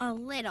 A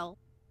little.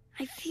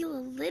 I feel a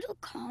little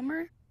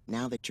calmer.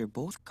 Now that you're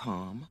both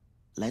calm,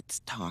 let's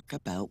talk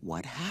about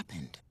what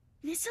happened.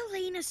 Miss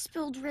Elena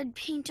spilled red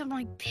paint on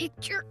my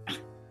picture, and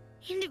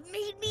it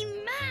made me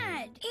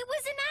mad. It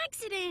was an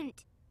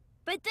accident.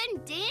 But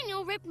then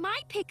Daniel ripped my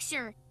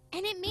picture,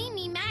 and it made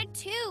me mad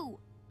too.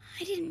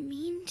 I didn't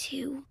mean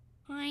to.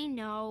 I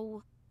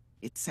know.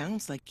 It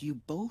sounds like you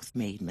both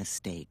made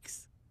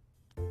mistakes.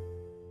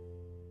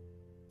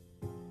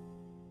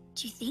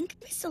 Do you think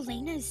Miss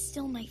Elena is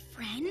still my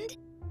friend?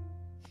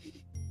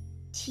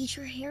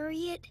 Teacher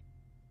Harriet,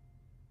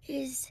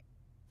 is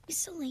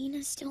Miss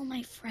Elena still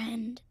my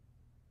friend?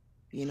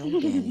 You know,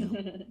 Daniel,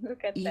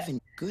 Look at that.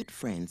 even good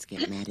friends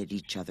get mad at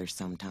each other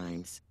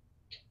sometimes.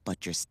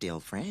 But you're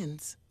still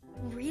friends.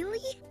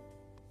 Really?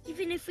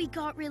 Even if we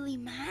got really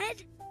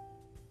mad?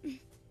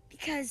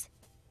 Because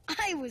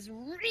I was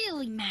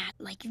really mad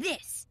like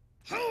this.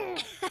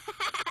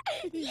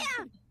 Yeah,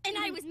 and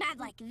I was mad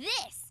like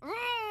this.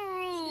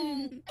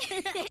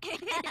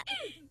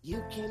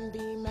 You can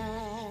be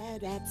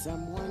mad at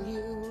someone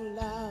you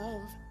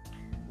love.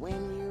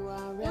 When you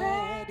are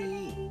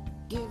ready,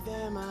 give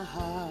them a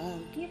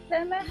hug. Give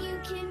them a You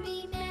can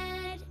be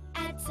mad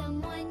at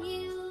someone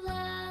you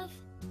love.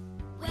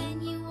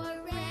 When you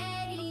are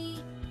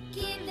ready,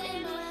 give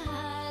them a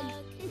hug.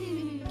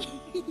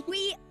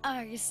 We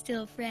are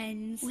still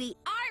friends. We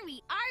are.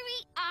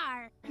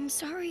 I'm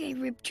sorry I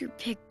ripped your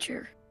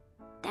picture.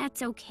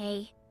 That's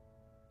okay.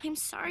 I'm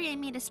sorry I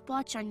made a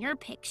splotch on your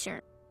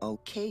picture.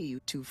 Okay, you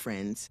two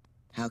friends.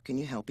 How can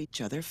you help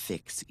each other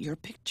fix your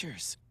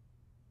pictures?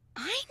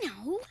 I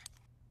know.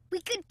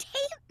 We could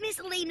tape Miss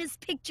Elena's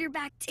picture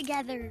back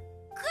together.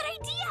 Good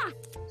idea.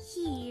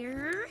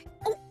 Here.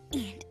 Oh,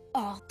 and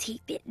I'll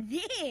tape it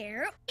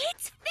there.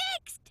 It's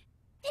fixed.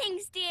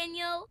 Thanks,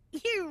 Daniel.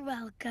 You're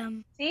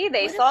welcome. See,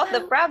 they What solved the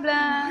about problem.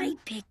 My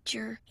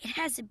picture. It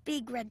has a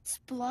big red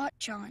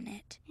splotch on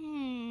it.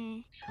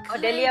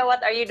 Odelia,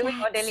 what are you doing,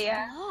 That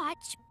Odelia?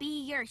 splotch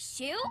be your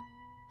shoe?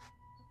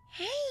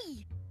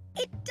 Hey,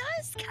 it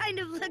does kind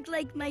of look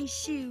like my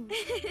shoe.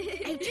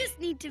 I just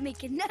need to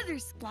make another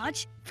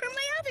splotch for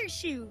my other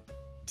shoe.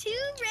 2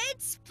 red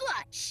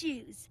splotch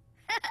shoes.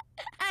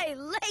 I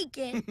like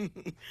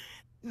it.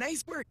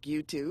 Nice work,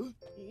 you two.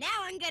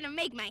 Now I'm gonna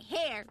make my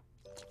hair.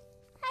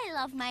 I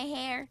love my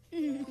hair.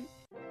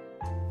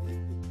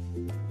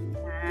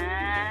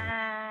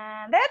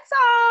 That's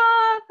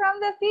all from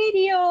the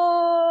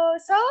video.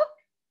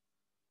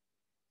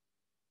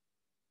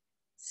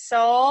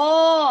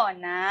 So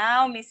now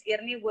Now, Miss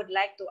Irni would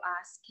like to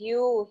ask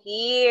you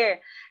here.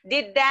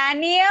 Did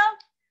Daniel,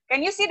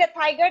 can you see the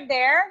tiger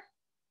there?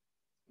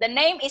 The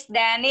name is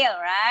Daniel,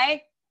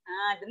 right?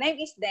 The name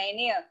is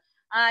Daniel.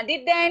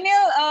 Did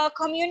Daniel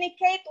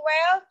communicate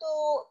well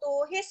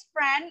to his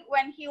friend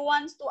when he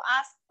wants to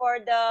ask for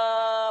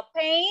the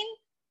paint?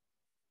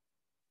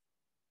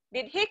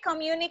 Did he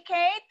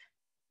communicate?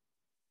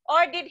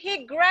 Or did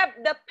he grab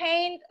the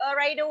paint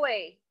right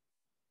away?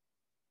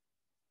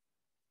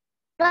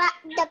 But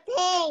the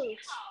paint.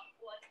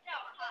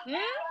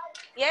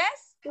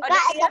 Yes? Or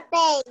Got the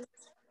paint.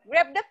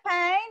 Grab the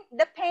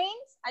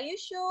paints? Are you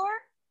sure?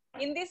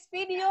 In this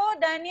video,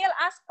 Daniel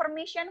asked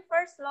permission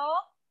first, Lo.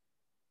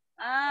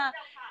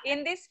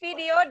 In this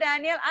video,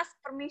 Daniel asked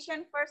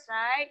permission first,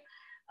 right?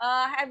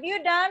 Have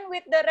you done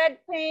with the red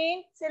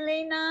paint,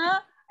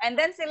 Selena? And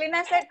then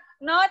Selena said,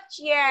 not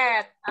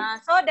yet.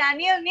 So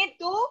Daniel need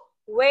to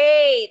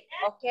wait,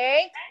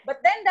 okay?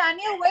 But then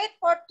Daniel wait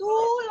for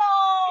too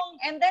long.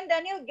 And then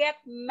Daniel get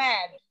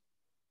mad,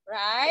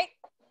 right?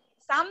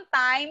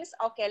 Sometimes,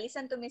 okay,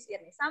 listen to Miss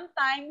Irni.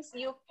 Sometimes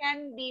you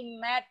can be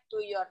mad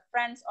to your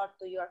friends or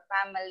to your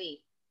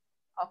family,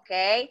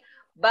 okay?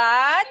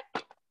 But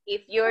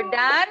if you're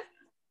done,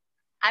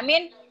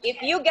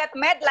 if you get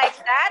mad like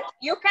that,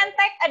 you can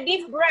take a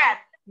deep breath,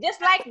 just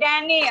like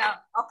Daniel,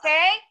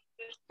 okay?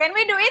 Can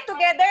we do it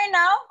together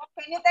now?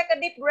 Can you take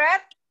a deep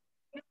breath?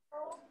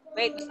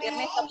 Wait, Miss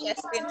Irni, stop share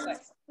screen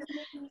first.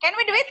 Can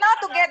we do it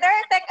now together?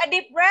 Take a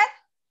deep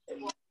breath.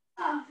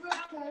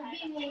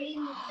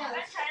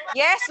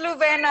 Yes,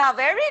 Luvena,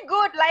 very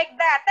good, like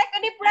that. Take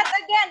a deep breath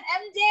again,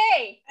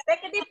 MJ.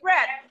 Take a deep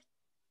breath.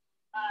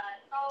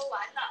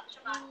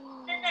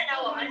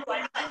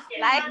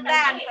 Like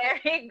that,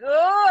 very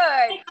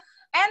good.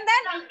 And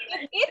then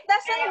if it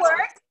doesn't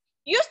work,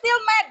 you still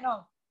mad,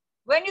 no?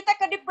 When you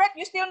take a deep breath,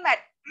 you still mad.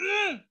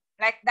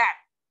 Like that.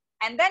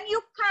 And then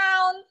you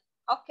count,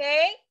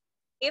 okay?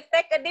 If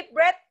take a deep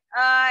breath,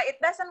 it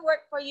doesn't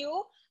work for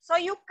you, so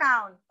you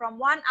count from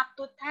 1 up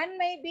to 10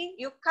 maybe.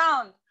 You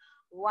count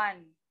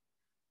 1,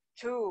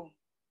 2,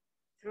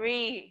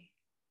 3,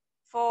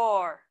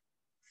 4,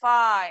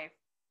 5,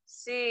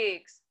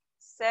 6,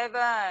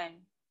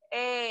 7,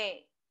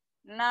 8,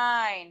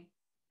 9,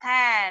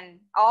 10.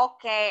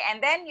 Okay,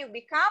 and then you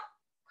become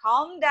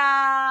calm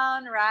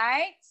down,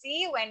 right?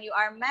 See, when you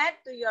are mad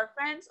to your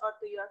friends or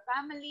to your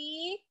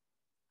family,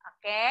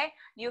 okay,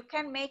 you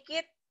can make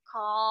it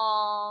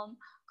calm,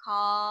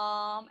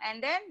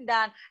 and then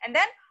done. And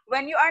then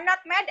when you are not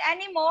mad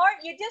anymore,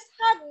 you just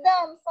hug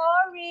them.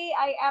 Sorry,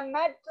 I am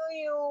mad to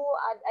you.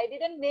 I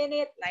didn't mean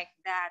it, like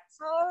that.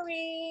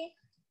 Sorry.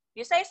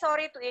 You say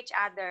sorry to each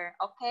other,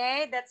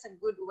 okay? That's a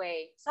good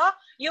way. So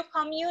you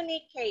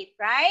communicate,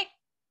 right?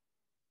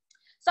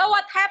 So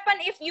what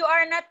happened if you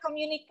are not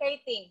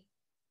communicating?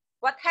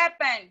 What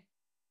happened?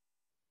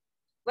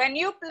 When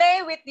you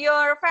play with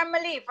your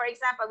family, for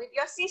example, with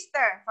your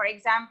sister, for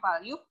example,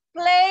 you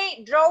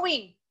play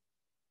drawing.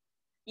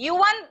 You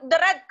want the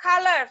red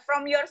color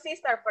from your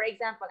sister, for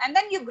example, and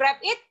then you grab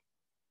it.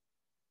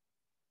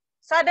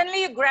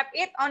 Suddenly you grab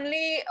it,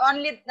 only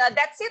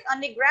that's it,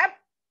 only grab.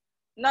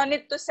 No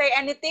need to say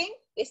anything.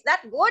 Is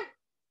that good?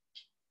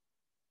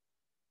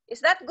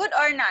 Is that good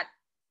or not?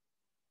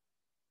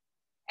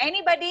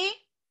 Anybody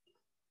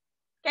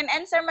can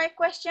answer my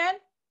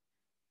question?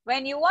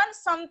 When you want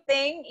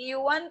something,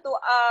 you want to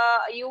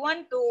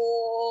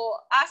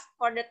ask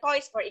for the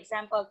toys, for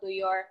example, to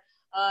your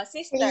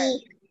sister.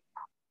 Please.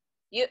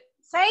 You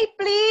say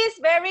please.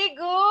 Very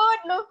good,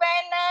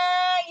 Luvena.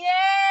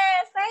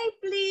 Yes, say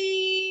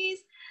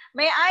please.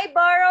 May I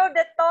borrow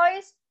the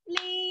toys,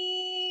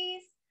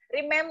 please?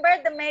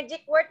 Remember the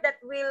magic word that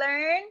we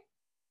learned?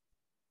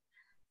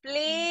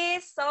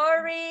 Please,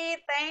 sorry,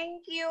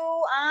 thank you.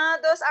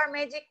 Those are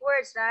magic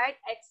words, right?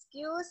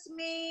 Excuse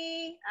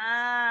me.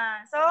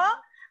 So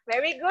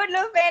very good,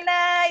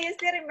 Luvena. You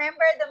still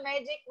remember the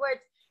magic words.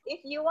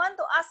 If you want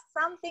to ask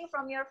something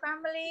from your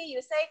family,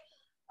 you say,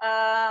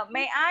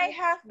 may I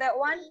have that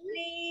one,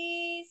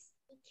 please?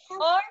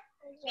 Or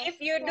if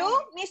you do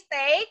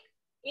mistake,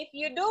 if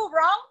you do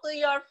wrong to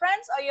your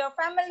friends or your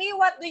family,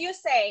 what do you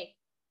say?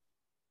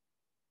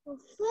 The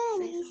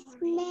friend is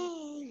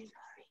mad.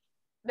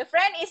 The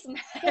friend is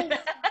mad.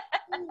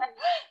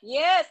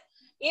 Yes.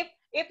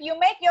 If you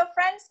make your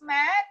friends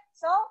mad,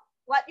 so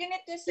what you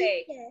need to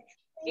say?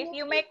 If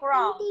you make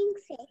wrong.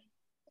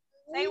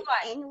 Say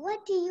what? And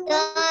what do you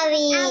want?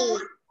 Sorry.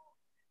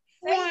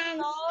 Say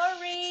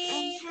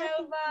sorry,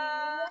 Selva.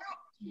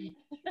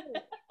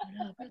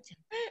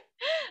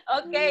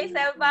 Okay,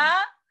 Selva.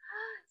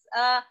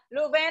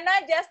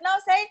 Luvena just now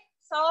say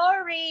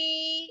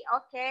sorry.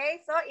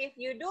 Okay, so if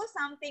you do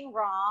something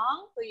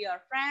wrong to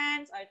your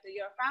friends or to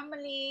your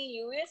family,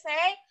 you will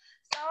say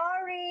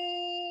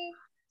sorry.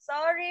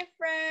 Sorry,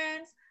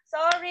 friends.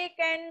 Sorry,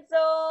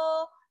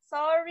 Kenzo.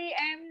 Sorry,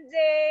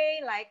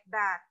 MJ. Like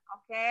that.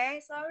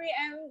 Okay, sorry,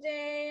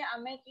 MJ. I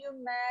make you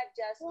mad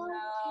just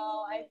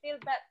now. I feel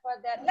bad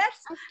for that.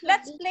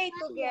 Let's play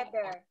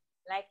together.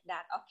 Like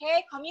that.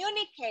 Okay,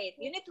 communicate.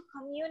 You need to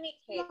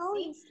communicate.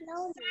 See?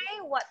 Say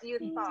what you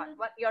thought,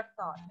 what your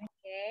thought.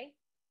 Okay.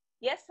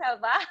 Yes,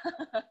 Selva.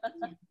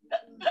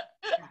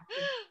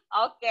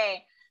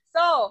 Okay.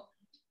 So,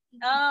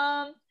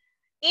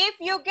 if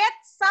you get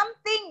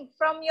something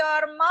from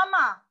your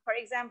mama, for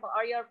example,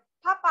 or your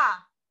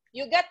papa,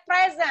 you get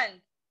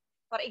present.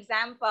 For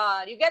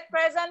example, you get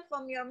present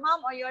from your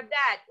mom or your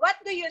dad. What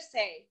do you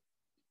say?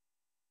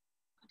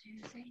 What do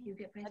you say? You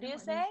get present. What do you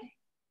say?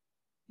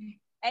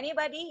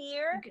 Anybody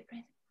here? You get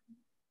present.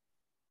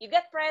 You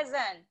get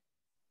present.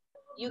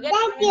 You get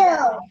Thank present.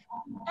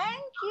 you.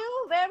 Thank you.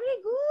 Very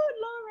good,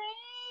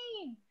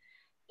 Lorraine.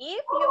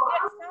 If you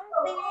get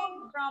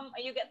something from,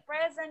 you get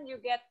present,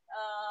 you get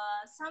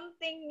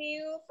something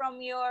new from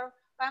your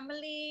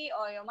family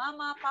or your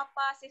mama,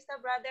 papa, sister,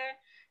 brother,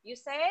 you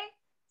say,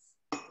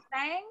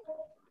 thank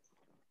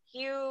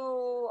you.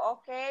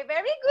 Okay,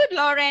 very good,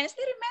 Lauren.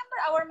 Still remember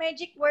our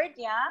magic word,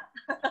 yeah?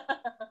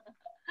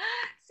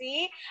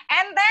 See?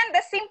 And then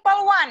the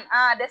simple one,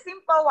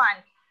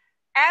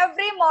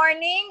 Every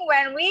morning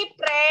when we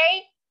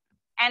pray,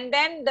 and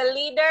then the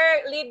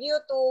leader lead you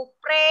to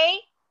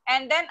pray,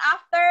 and then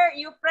after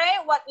you pray,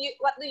 what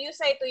do you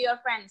say to your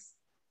friends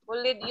who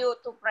lead you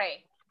to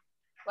pray?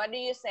 What do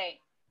you say?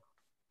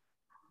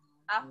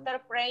 After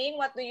praying,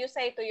 what do you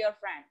say to your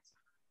friends?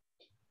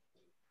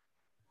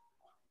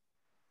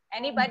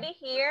 Anybody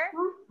here?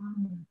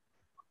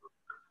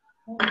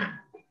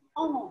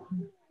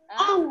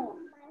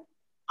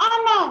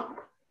 Amen.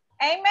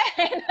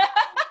 Amen.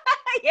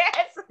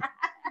 Yes.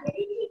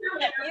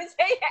 You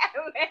say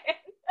amen.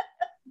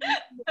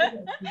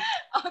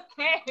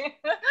 Okay.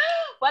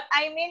 What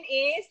I mean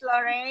is,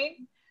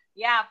 Lorraine,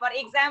 yeah, for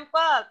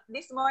example,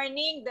 this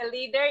morning the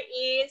leader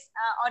is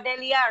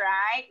Odelia,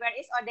 right? Where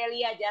is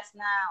Odelia just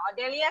now?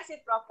 Odelia,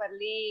 sit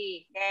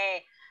properly.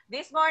 Okay.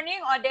 This morning,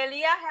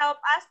 Odelia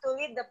helped us to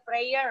lead the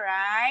prayer,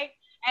 right?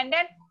 And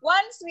then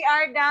once we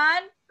are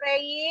done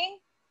praying,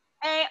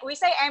 we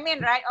say amen,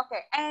 right?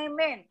 Okay,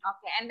 amen.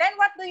 Okay, and then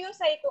what do you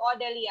say to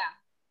Odelia?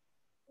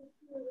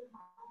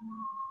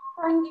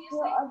 Thank you,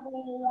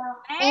 Odelia.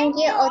 Thank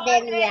you,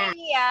 Odelia.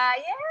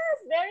 Yes,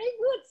 very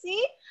good.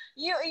 See,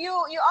 you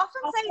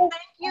often say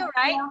thank you,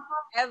 right?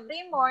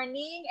 Every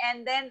morning,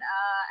 and then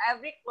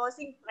every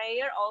closing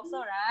prayer also,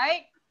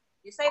 right?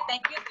 You say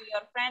thank you to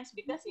your friends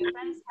because your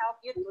friends help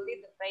you to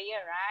lead the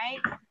prayer,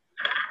 right?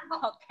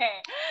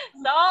 Okay,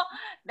 so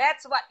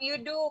that's what you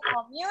do.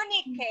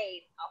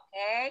 Communicate.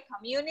 Okay,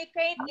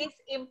 communicate is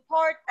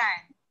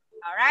important.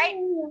 All right.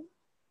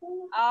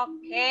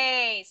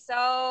 Okay,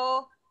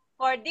 so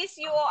for this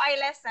UOI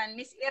lesson,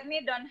 Miss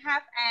Irni don't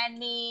have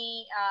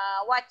any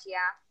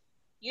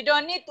you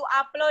don't need to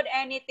upload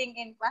anything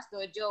in Class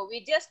Dojo. We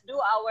just do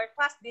our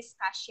class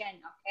discussion,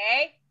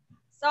 okay?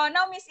 So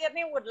now Miss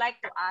Irni would like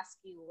to ask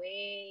you,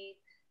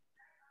 wait.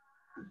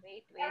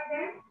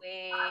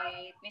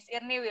 Miss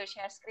Irni will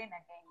share screen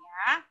again,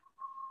 yeah?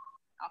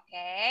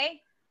 Okay.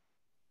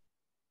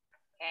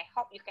 Okay,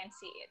 hope you can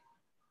see it.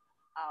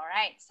 All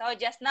right, so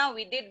just now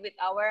we did with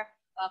our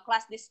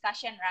class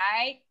discussion,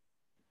 right?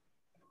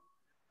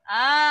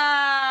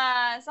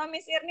 So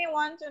Miss Irni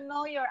want to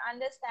know your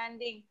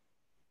understanding.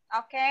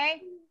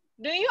 Okay.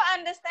 Do you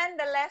understand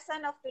the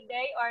lesson of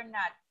today or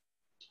not?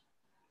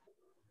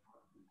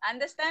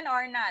 Understand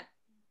or not?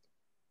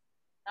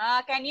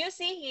 Can you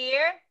see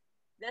here?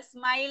 The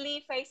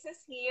smiley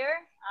faces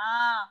here.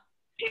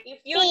 If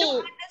you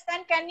do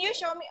understand, can you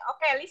show me?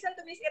 Okay, listen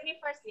to Miss Irni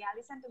first. Yeah,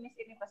 listen to Miss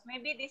Irni first.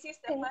 Maybe this is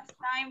the first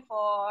time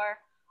for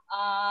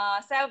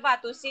Selva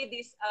to see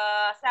this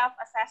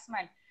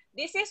self-assessment.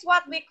 This is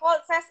what we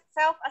call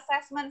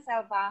self-assessment,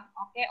 Selva,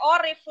 okay, or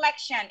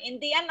reflection. In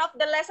the end of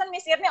the lesson,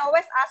 Miss Irni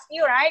always ask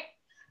you, right?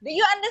 Do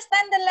you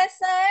understand the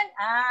lesson?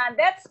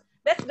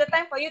 That's the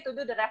time for you to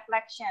do the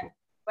reflection,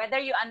 whether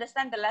you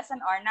understand the lesson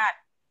or not.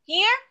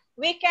 Here,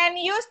 we can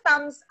use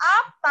thumbs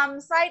up,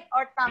 thumbs side,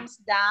 or thumbs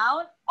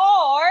down,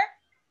 or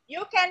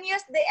you can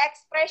use the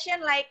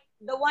expression like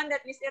the one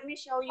that Miss Irni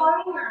showed you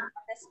on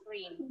the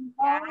screen.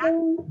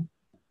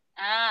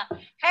 Yeah?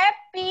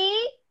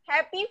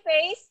 Happy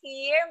face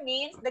here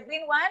means the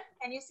green one.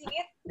 Can you see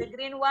it? The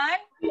green one,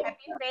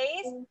 happy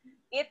face.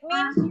 It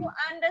means you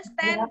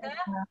understand the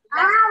lesson.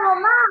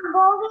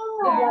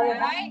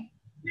 Right?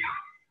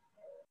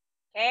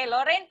 Okay,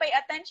 Lorraine, pay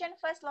attention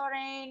first,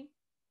 Lorraine.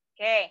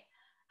 Okay.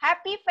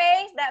 Happy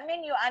face, that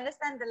means you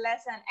understand the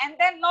lesson. And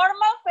then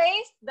normal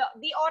face,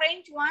 the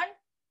orange one,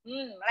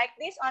 like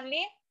this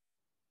only.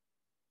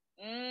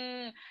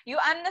 You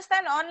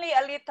understand only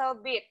a little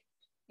bit.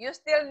 You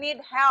still need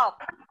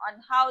help on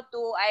how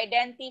to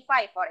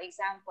identify, for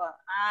example.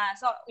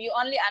 So you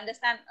only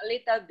understand a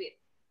little bit.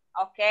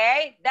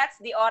 Okay, that's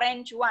the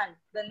orange one,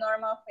 the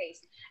normal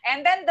face.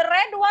 And then the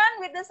red one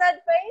with the sad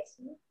face.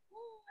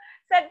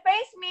 Sad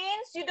face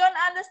means you don't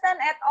understand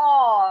at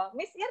all.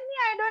 Miss Irni,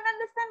 I don't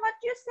understand what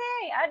you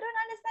say. I don't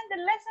understand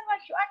the lesson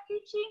what you are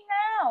teaching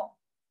now.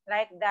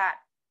 Like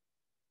that.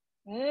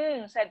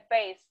 Sad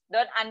face.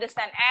 Don't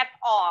understand at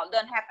all.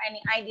 Don't have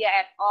any idea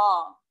at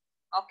all.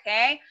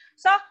 Okay.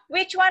 So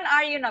which one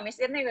are you now? Miss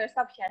Irni will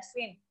stop share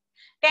screen.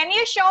 Can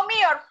you show me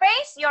your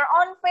face? Your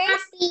own face?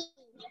 Happy.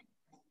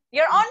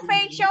 Your own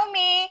face, show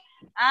me.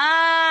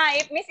 Ah,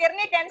 if Miss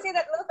Irni can see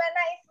that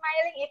Luvena is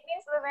smiling, it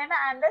means Luvena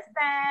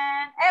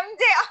understand.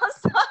 MJ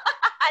also.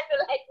 I do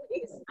like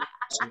this.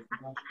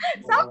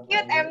 So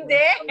cute, MJ.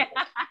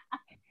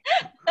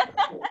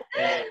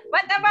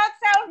 What about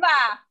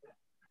Selva?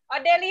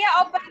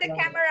 Odelia, open the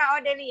camera,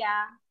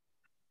 Odelia.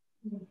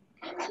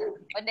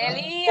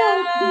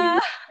 Odelia,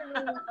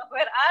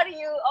 where are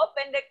you?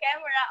 Open the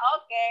camera.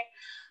 Okay.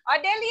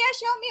 Odelia,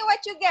 show me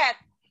what you get.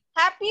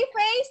 Happy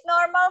face,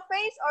 normal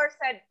face, or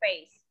sad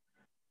face?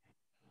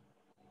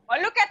 Oh,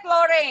 look at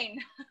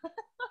Lorraine.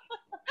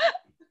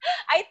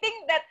 I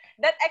think that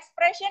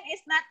expression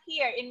is not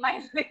here in my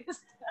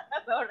list,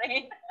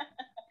 Lorraine.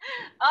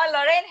 Oh,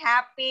 Lorraine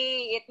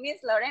happy. It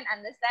means Lorraine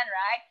understand,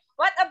 right?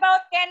 What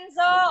about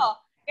Kenzo?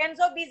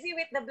 Kenzo busy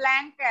with the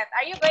blanket.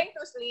 Are you going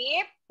to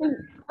sleep?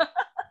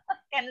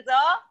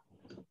 Kenzo?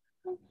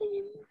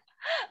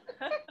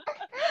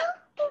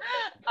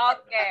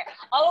 Okay.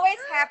 Always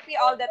happy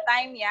all the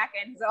time, yeah,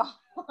 Kenzo.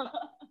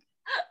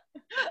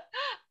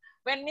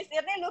 When Miss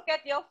Irni look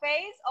at your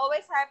face,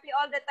 always happy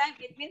all the time,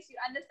 it means you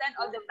understand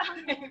all the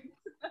time.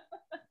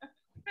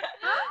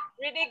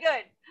 Really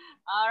good.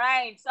 All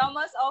right. So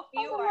most of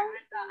you are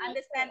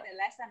understand the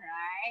lesson,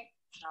 right?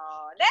 So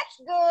that's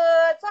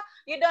good. So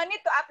you don't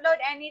need to upload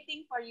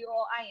anything for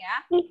UOI,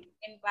 yeah,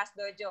 in Class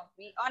Dojo.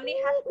 We only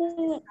have this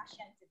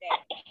discussion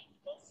today.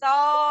 So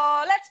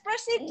let's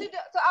proceed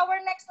to our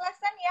next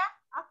lesson, yeah.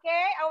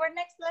 Okay. Our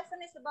next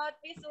lesson is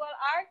about visual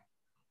art.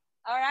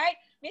 All right.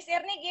 Miss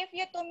Irni give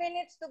you 2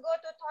 minutes to go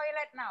to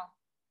toilet now.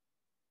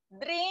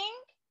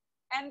 Drink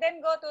and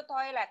then go to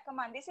toilet.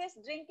 Come on. This is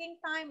drinking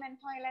time and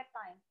toilet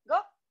time. Go.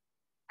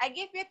 I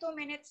give you 2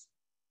 minutes.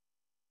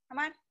 Come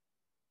on.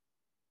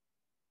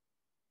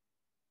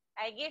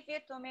 I give you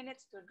 2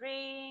 minutes to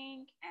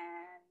drink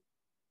and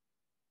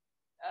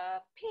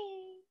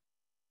pee.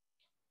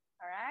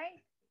 All right.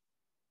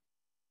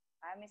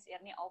 Miss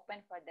Irni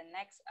open for the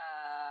next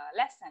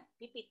lesson,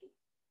 PPT.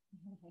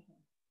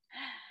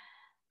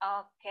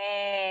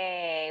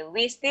 Okay,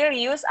 we still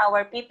use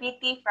our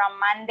PPT from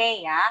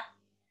Monday, yeah.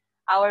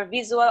 Our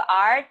visual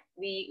art,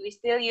 we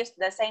still use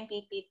the same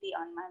PPT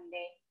on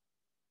Monday.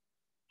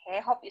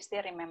 Okay, hope you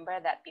still remember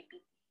that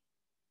PPT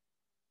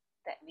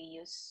that we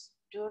use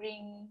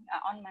during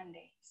on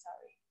Monday.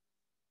 Sorry.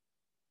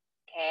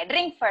 Okay,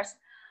 drink first.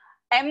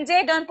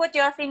 MJ, don't put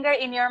your finger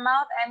in your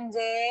mouth,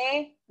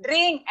 MJ.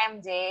 Drink,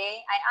 MJ.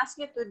 I ask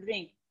you to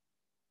drink.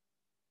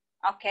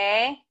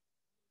 Okay?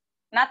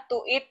 Not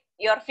to eat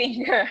your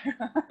finger.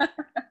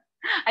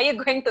 Are you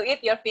going to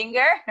eat your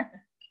finger?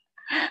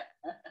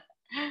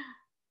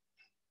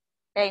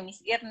 Okay,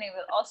 Miss Irni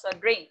will also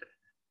drink.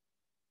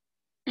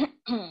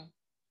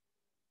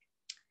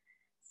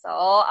 So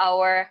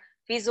our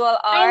visual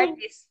art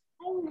is...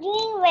 I'm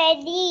doing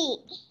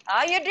ready.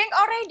 Oh, you drink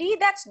already?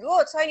 That's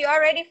good. So you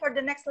are ready for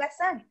the next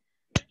lesson.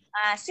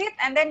 Sit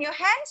and then your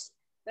hands.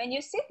 When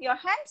you sit, your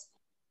hands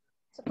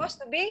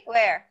supposed to be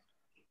where?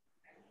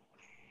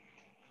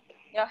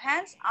 Your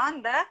hands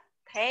on the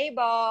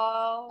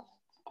table.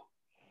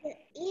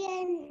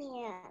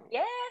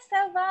 Yes,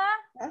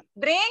 Selva.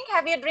 Drink.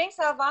 Have you drink,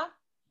 Selva?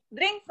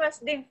 Drink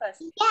first. Drink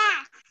first.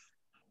 Yes.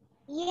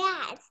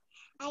 Yes.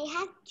 I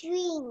have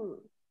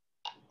drink.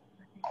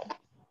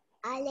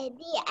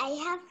 Already, I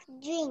have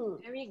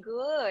drink. Very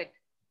good.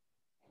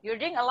 You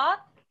drink a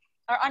lot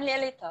or only a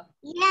little?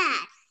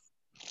 Yes.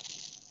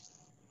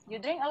 You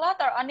drink a lot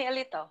or only a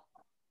little?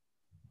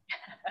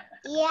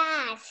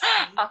 Yes.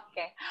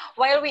 Okay.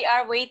 While we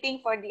are waiting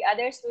for the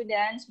other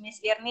students,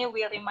 Miss Irni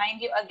will remind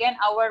you again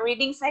our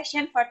reading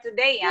session for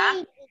today,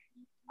 yeah?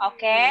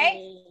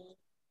 Okay.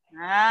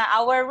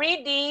 Our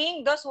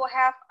reading, those who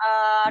have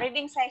a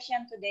reading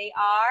session today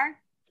are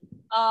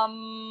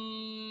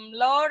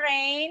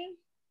Lorraine.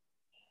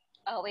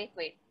 Oh, wait.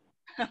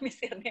 Miss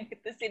Irni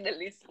need to see the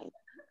list.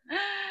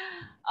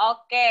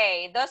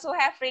 Okay, those who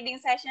have reading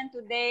session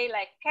today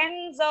like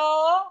Kelly,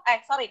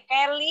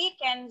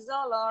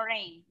 Kenzo,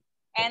 Lorraine.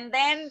 And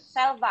then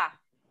Selva,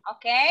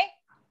 okay?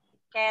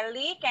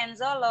 Kelly,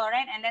 Kenzo,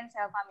 Lorraine, and then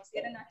Selva. Miss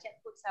Irene not yet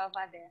put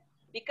Selva there.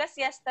 Because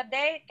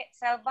yesterday,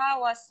 Selva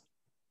was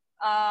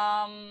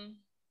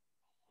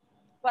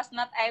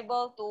not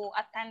able to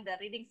attend the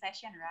reading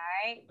session,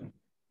 right?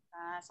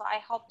 So I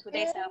hope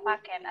today Selva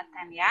can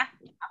attend, yeah?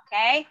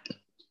 Okay?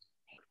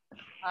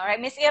 All right,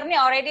 Miss Irni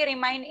already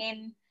remind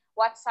in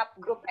WhatsApp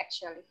group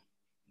actually.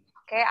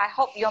 Okay, I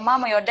hope your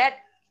mom or your dad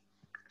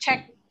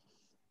check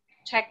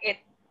it.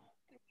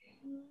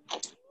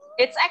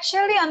 It's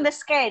actually on the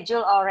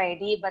schedule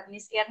already, but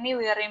Miss Irni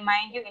will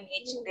remind you in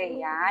each day,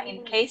 yeah,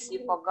 in case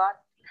you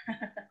forgot.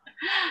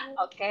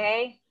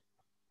 Okay.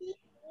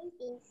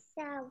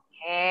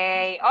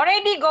 Okay,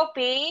 already go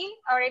pee?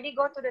 Already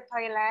go to the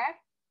toilet?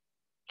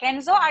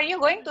 Kenzo, are you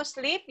going to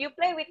sleep? You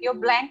play with your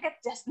blanket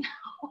just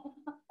now.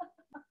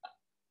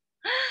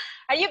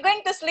 Are you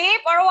going to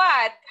sleep or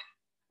what?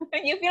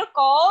 You feel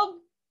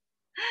cold?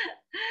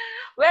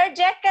 Wear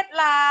jacket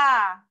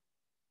lah.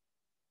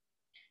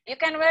 You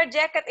can wear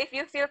jacket if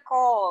you feel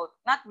cold,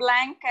 not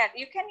blanket.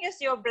 You can use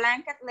your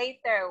blanket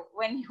later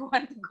when you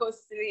want to go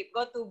sleep,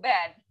 go to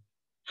bed.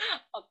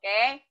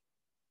 Okay?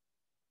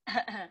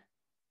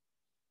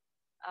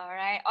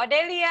 Alright.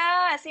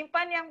 Odelia,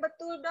 simpan yang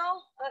betul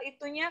dong.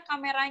 Itunya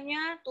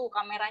kameranya. Tuh,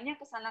 kameranya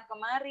kesana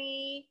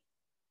kemari.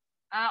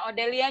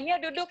 Odelianya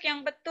duduk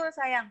yang betul,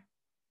 sayang.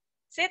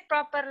 Sit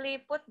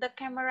properly, put the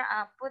camera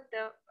up,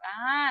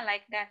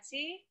 like that,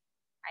 see?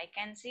 I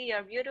can see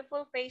your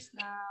beautiful face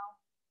now.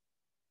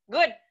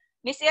 Good.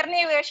 Miss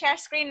Irni will share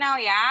screen now,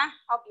 yeah?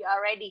 Hope you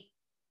are ready.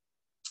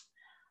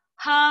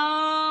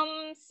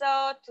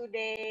 So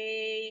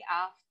today,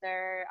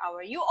 after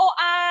our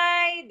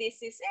UOI,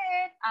 this is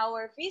it,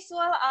 our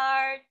visual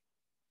art.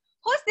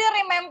 Who still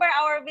remember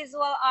our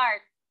visual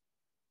art?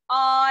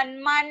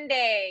 On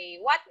Monday,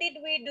 what did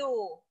we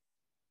do?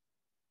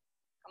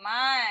 Come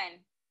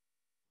on.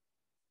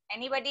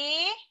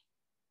 Anybody?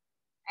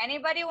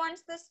 Anybody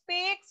wants to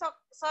speak so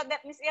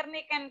that Miss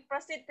Irni can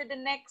proceed to the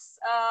next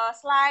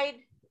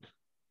slide?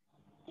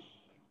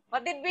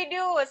 What did we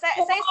do?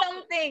 Say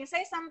something.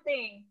 Say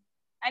something.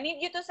 I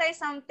need you to say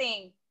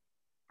something.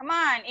 Come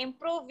on,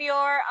 improve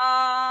your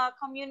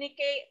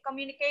communicating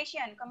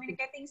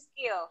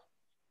skill.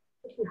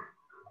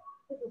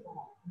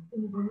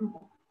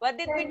 What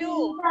did we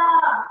do?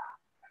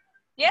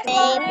 Yes,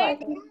 Lauren.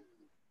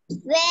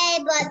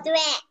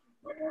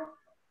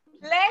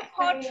 Play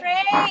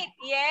portrait.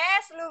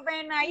 Yes,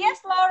 Luvena.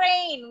 Yes,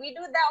 Lorraine. We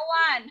do that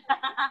one.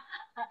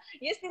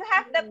 You still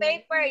have the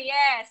paper.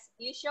 Yes.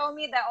 You show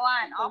me that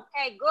one.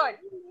 Okay,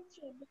 good.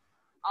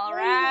 All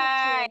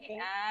right.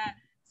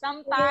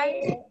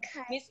 Sometimes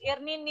Miss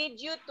Irni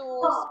needs you to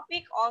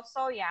speak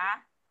also,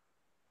 yeah.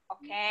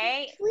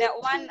 Okay. That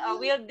one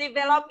will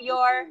develop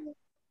your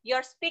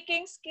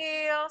speaking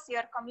skills,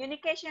 your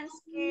communication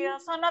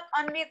skills. So not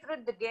only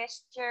through the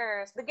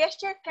gestures. The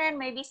gesture can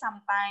maybe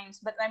sometimes,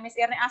 but when Miss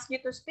Irni asks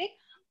you to speak,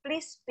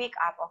 please speak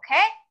up,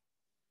 okay?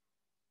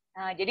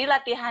 Jadi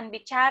latihan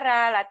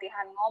bicara,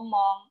 latihan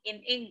ngomong in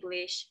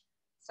English,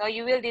 so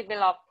you will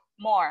develop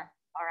more,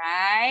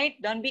 alright?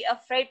 Don't be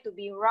afraid to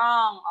be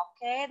wrong,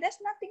 okay?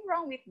 There's nothing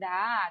wrong with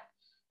that.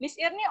 Miss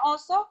Irni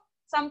also,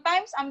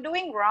 sometimes I'm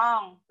doing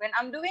wrong. When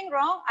I'm doing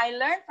wrong, I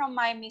learn from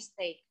my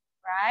mistake.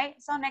 Right?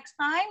 So next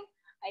time,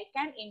 I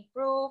can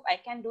improve, I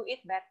can do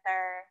it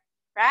better,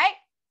 right?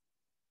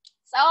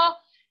 So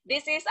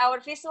this is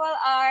our visual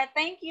art.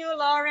 Thank you,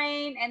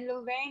 Lauren and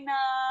Luvena,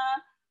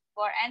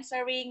 for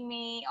answering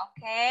me,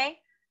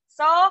 okay?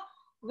 So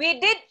we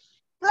did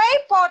play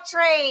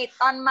portrait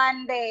on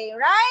Monday,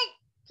 right?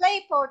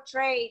 Play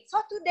portrait.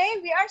 So today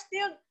we are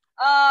still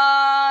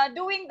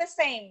doing the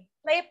same,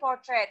 play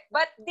portrait,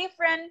 but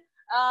different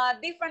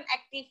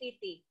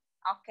activity,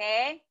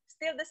 okay?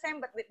 Still the same,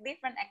 but with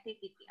different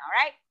activity, all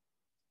right?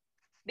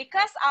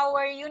 Because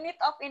our unit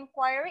of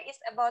inquiry is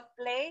about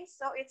play,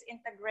 so it's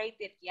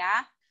integrated,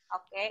 yeah?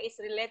 Okay, it's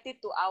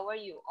related to our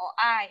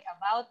UOI,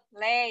 about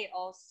play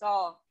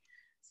also.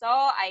 So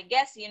I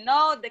guess you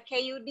know the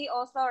KUD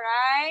also,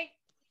 right?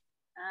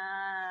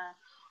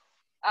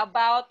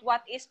 About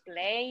what is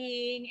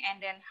playing, and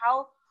then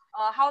how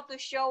to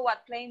show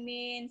what play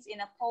means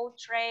in a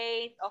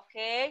portrait,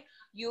 okay?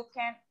 You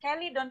can,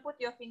 Kelly, don't put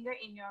your finger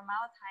in your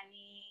mouth,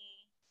 honey.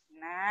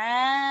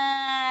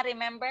 Nah,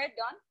 remember,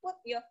 don't put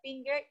your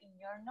finger in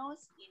your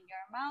nose, in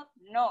your mouth,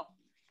 no.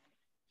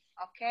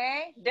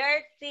 Okay,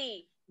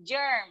 dirty,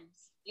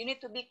 germs, you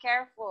need to be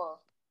careful,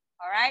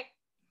 all right?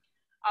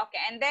 Okay,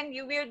 and then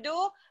you will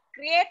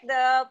create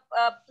the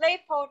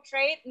play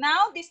portrait.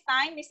 Now, this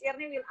time, Miss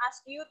Irni will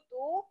ask you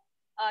to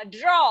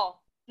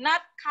draw,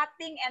 not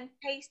cutting and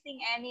pasting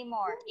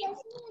anymore.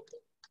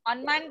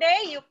 On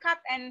Monday, you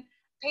cut and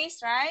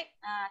paste, right?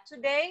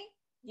 Today,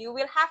 you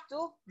will have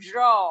to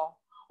draw.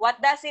 What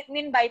does it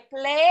mean by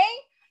play?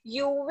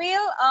 You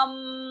will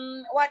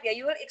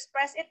you will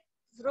express it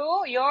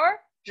through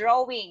your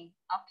drawing,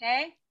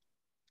 okay?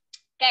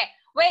 Okay,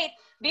 wait,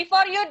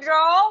 before you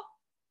draw,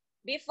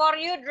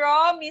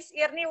 Miss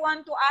Irni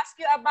want to ask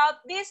you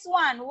about this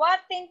one.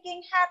 What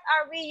thinking hat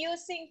are we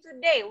using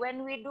today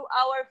when we do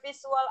our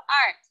visual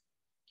art?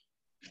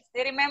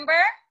 Still remember?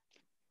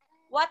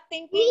 What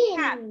thinking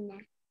hat?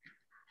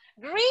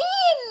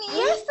 Green!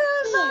 Yes,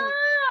 Selma!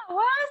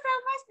 Wow,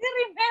 Selma still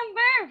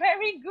remember.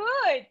 Very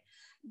good.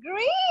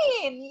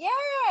 Green!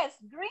 Yes,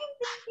 green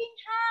thinking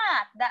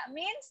hat. That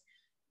means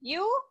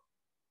you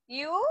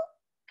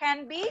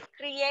can be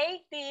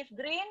creative.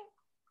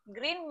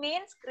 Green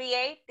means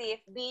creative,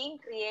 being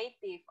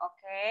creative,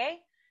 okay?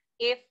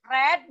 If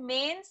red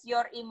means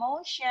your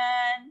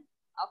emotion,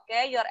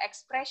 okay, your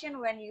expression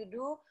when you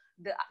do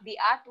the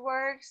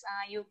artworks,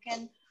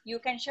 you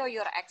can show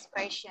your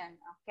expression,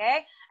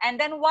 okay? And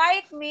then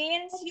white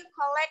means you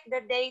collect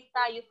the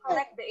data, you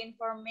collect the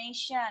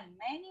information,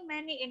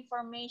 many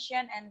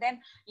information, and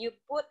then you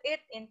put it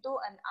into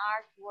an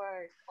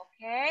artwork,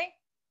 okay?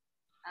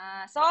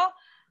 So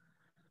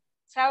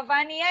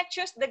Salvania,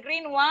 choose the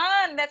green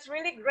one. That's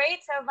really great,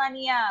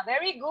 Salvania.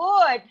 Very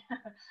good.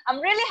 I'm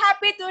really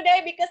happy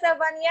today because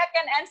Salvania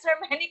can answer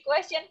many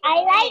questions.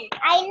 I like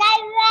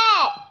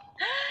red.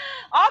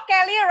 Oh,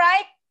 Kelly,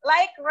 right?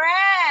 Like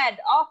red.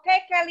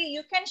 Okay, Kelly,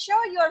 you can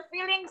show your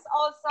feelings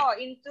also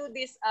into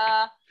this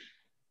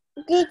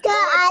Teacher,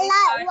 I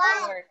like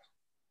white. artwork.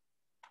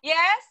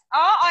 Yes.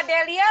 Oh,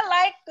 Odelia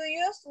like to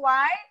use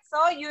white.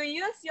 So you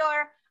use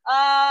your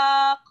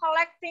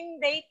collecting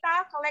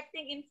data,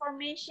 collecting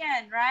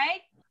information,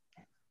 right?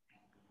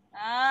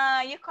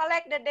 You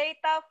collect the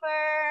data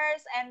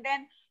first and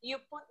then you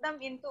put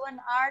them into an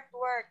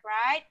artwork,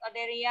 right,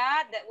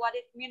 Odelia? That what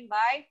it mean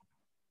by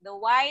the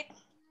white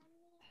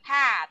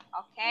hat.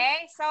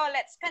 Okay, so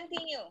let's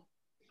continue.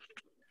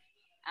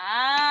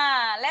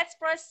 Let's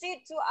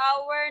proceed to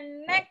our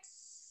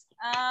next,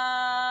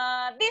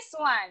 this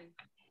one.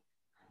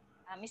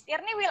 Miss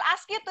Irni will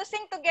ask you to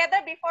sing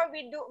together before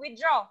we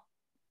draw.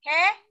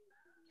 Okay?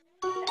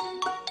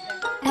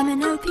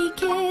 MNOP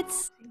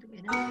Kids.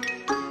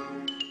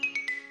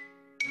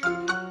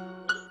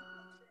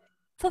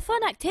 For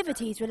fun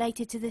activities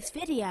related to this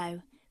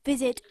video,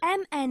 visit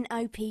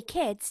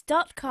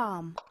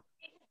mnopkids.com.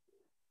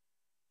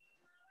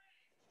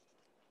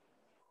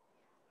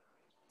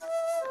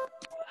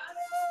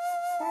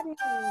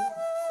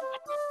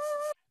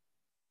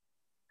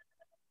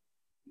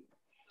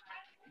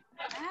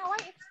 Why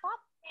it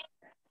stopped?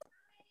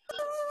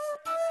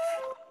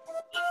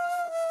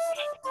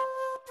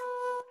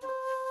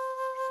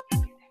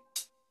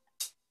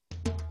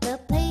 The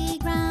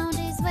playground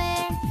is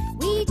where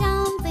we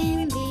jump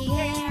in the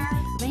air.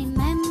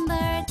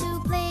 Remember to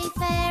play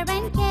fair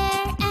and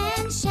care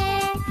and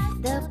share.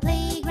 The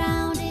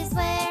playground is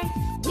where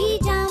we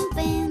jump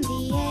in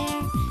the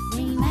air.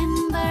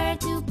 Remember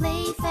to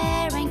play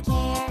fair and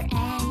care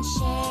and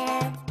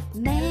share.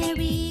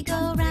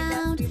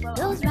 Merry-go-round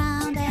goes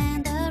round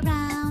and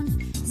around.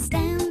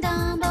 Stand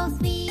on both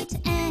feet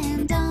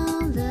and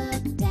don't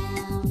look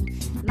down.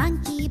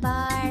 Monkey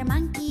bar,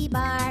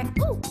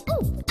 ooh,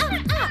 ooh,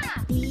 ah,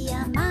 ah. Be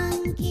a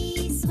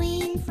monkey,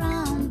 swing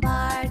from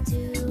bar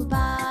to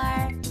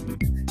bar.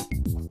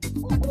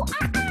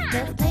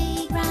 The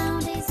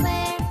playground is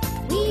where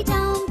we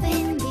jump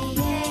in the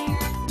air.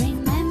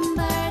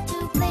 Remember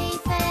to play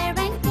fair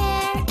and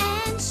care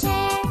and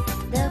share.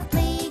 The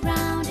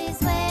playground is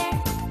where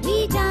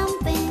we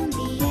jump in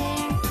the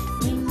air.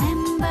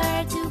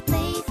 Remember to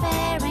play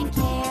fair and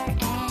care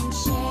and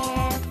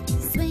share.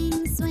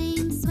 Swing,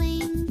 swing,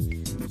 swing,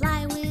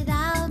 fly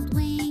without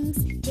wings.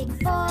 Kick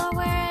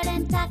forward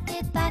and tuck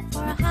it back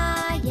for a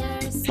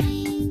higher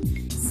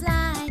swing.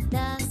 Slide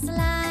the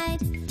slide,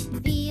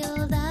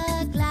 feel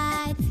the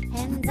glide.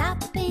 Hands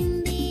up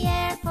in the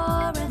air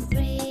for a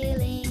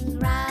thrilling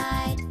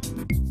ride.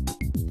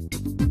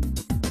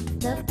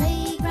 The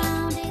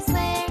playground is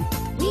where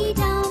we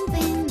jump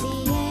in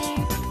the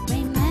air.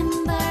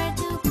 Remember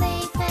to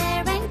play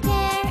fair and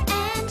care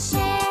and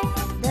share.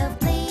 The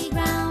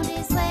playground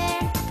is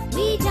where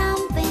we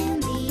jump in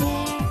the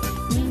air.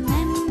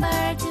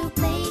 Remember to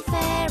play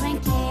fair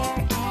and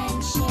care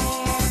and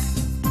share.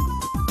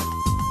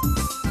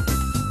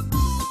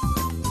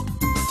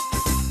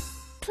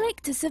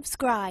 Click to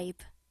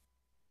subscribe.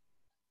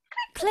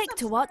 Click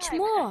to watch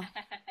more.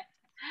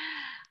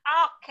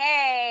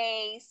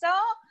 Okay, so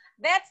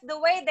that's the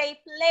way they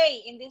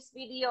play in this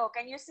video.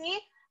 Can you see?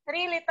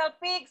 3 little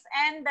pigs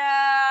and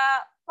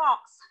the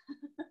fox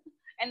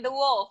and the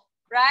wolf,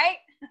 right?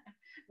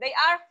 They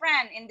are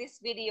friends in this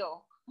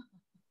video.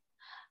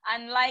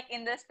 Unlike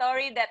in the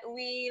story that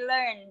we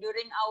learned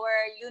during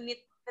our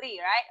unit 3,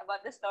 right?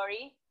 About the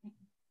story.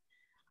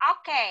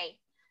 Okay,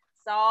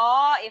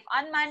 so if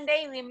on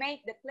Monday we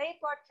make the clay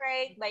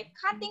portrait by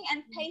cutting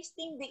and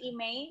pasting the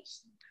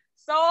image,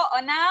 so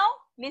now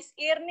Miss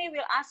Irni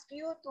will ask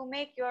you to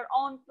make your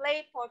own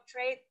clay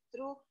portrait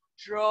through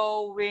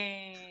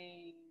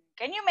drawing.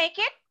 Can you make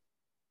it?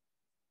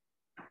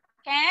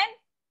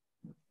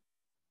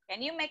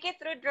 Can you make it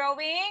through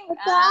drawing?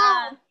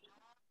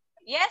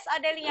 Yes,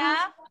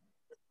 Adelia?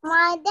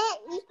 My dad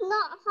is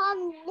not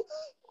home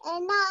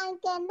and I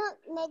cannot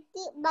make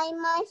it by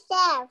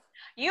myself.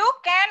 You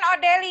can,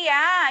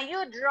 Odelia.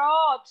 You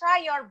draw. Try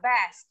your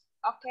best.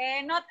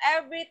 Okay? Not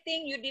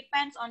everything you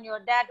depends on your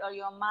dad or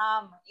your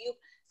mom.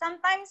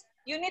 Sometimes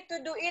you need to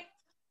do it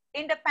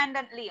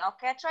independently.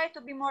 Okay? Try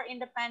to be more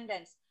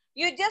independent.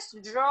 You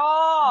just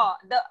draw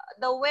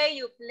the way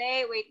you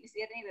play. Wait, Miss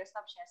Irni will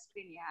stop share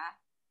screen, yeah?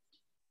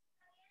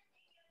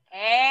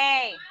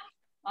 Hey.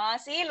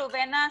 See,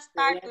 Luvena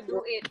start to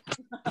do it.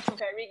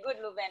 Very good,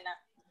 Luvena.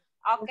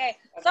 Okay,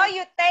 so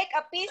you take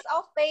a piece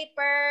of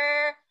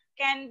paper,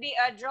 can be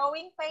a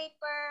drawing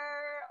paper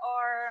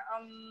or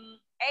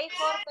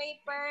A4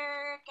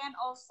 paper, can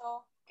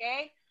also,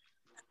 okay?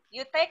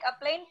 You take a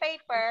plain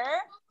paper,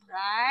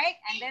 right?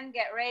 And then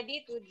get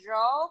ready to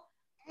draw.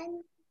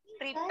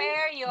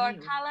 Prepare your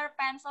color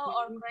pencil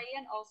or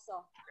crayon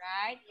also,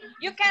 right?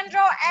 You can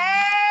draw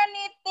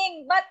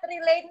anything but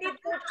related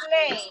to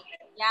play,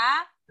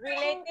 yeah?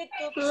 Related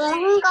to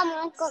play.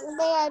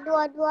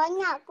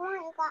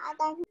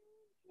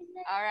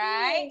 All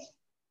right.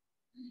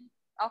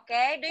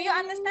 Okay. Do you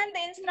understand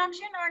the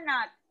instruction or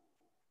not?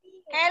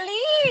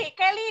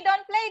 Kelly,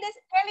 don't play this.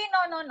 Kelly,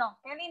 no.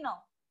 Kelly,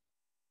 no.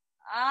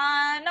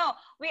 No,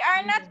 we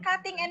are not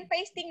cutting and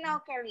pasting now,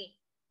 Kelly.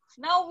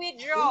 Now we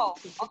draw,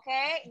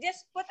 okay?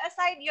 Just put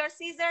aside your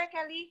scissor,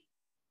 Kelly.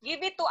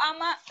 Give it to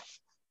Ama.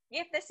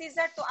 Give the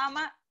scissor to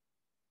Ama.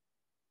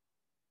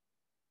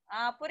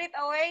 Put it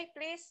away,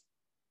 please.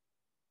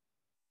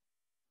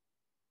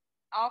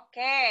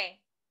 Okay.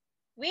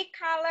 We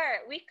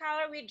color, we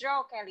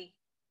draw, Kelly.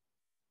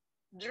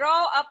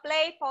 Draw a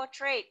play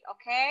portrait,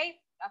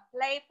 okay? A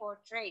play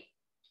portrait.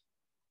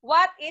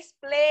 What is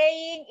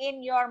playing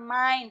in your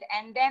mind,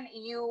 and then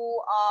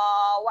you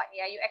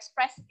you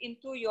express it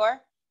into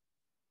your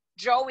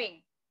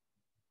drawing,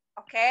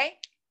 okay?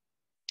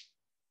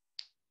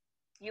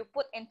 You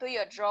put into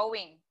your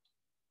drawing,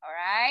 all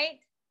right?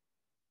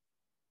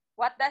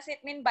 What does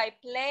it mean by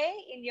play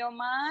in your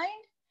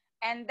mind?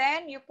 And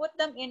then you put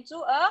them into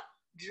a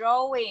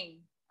drawing,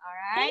 all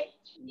right?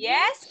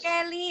 Yes,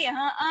 Kelly.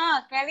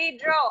 Kelly,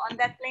 draw on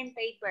that plain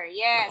paper.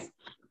 Yes.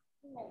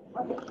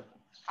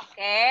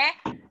 Okay.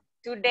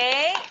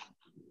 Today,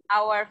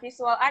 our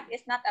visual art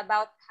is not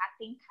about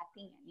cutting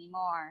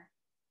anymore.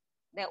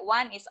 That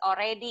one is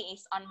already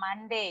on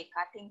Monday,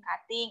 cutting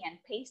and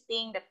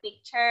pasting the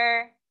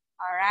picture.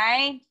 All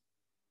right.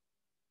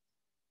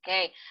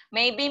 Okay,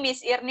 maybe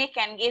Miss Irni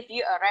can give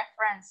you a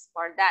reference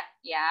for that.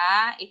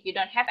 Yeah, if you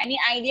don't have any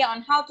idea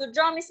on how to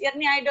draw, Miss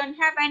Irni, I don't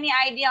have any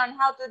idea on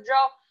how to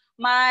draw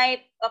my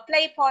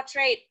play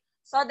portrait.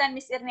 So then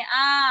Miss Irni,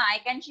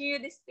 I can show you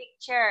this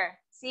picture.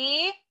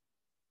 See?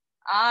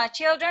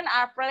 Children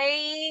are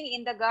playing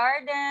in the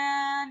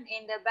garden,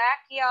 in the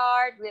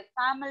backyard, with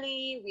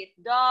family, with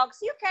dogs.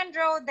 You can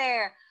draw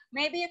there.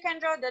 Maybe you can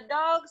draw the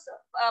dogs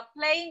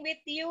playing with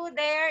you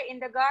there in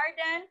the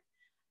garden.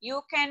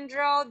 You can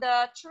draw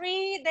the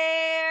tree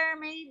there,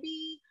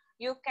 maybe.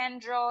 You can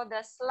draw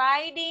the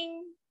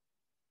sliding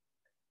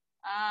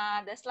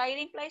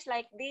place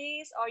like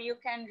this, or you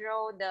can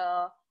draw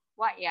the,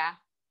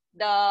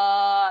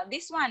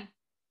 this one,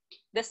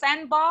 the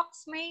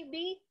sandbox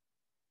maybe.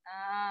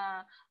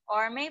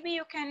 Or maybe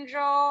you can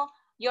draw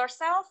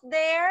yourself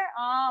there,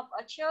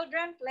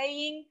 children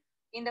playing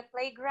in the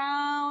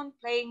playground,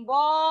 playing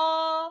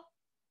ball.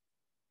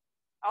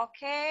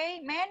 Okay,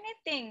 many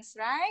things,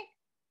 right?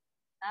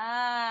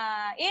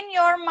 In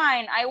your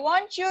mind, I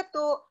want you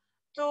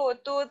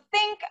to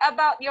think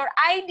about your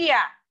idea,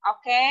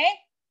 okay?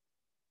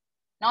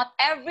 Not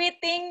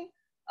everything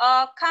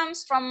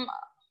comes from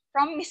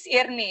Miss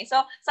Irni.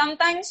 So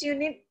sometimes you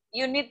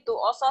need to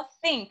also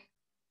think.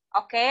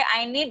 Okay,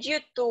 I need you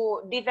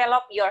to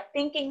develop your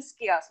thinking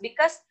skills,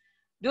 because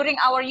during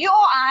our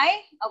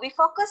UOI, we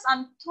focus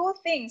on two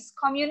things: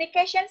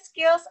 communication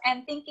skills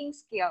and thinking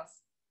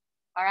skills.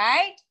 All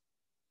right,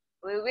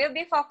 we will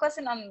be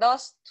focusing on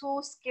those two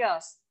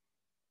skills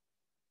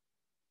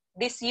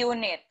this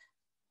unit.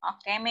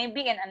 Okay,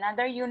 maybe in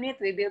another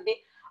unit we will be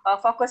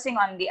focusing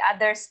on the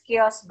other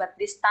skills, but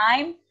this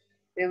time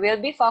we will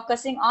be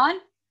focusing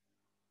on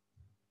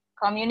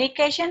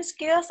communication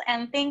skills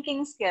and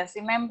thinking skills.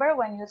 Remember,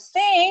 when you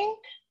think,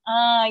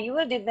 you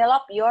will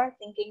develop your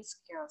thinking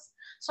skills.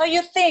 So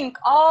you think,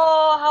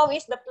 oh, how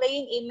is the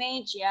playing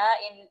image, yeah,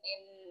 in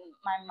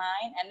my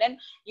mind, and then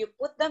you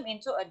put them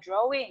into a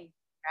drawing,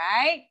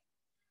 right?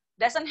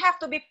 Doesn't have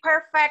to be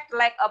perfect,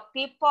 like a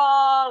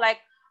people,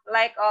 like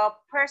a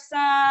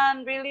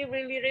person, really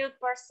real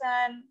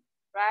person,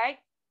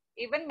 right?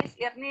 Even Miss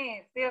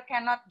Irni still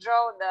cannot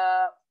draw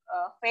the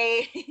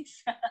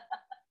face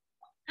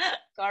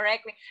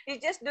correctly. You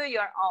just do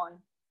your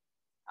own.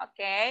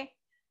 Okay?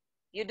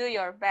 You do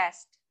your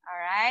best. All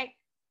right?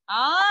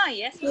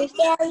 Yes.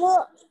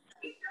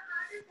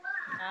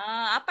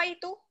 Apa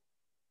itu?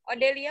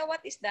 Odelia,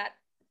 what is that?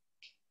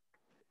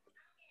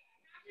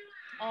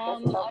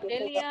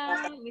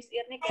 Odelia, Miss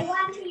Irni can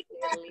see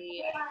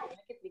clearly.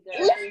 Make it bigger.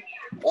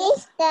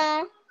 It's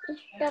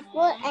the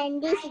foot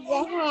and this is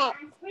the head.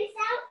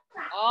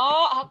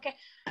 Oh, okay.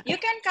 You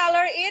can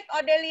color it,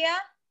 Odelia.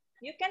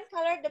 You can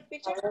color the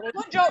picture.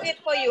 Who draw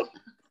it for you?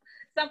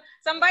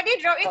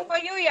 Somebody draw it for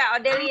you, yeah,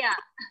 Odelia.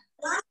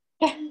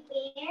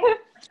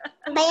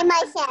 By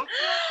myself.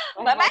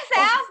 By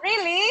myself?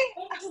 Really?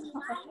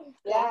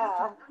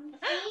 Yeah.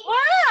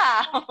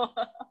 Wow.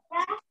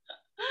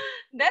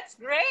 That's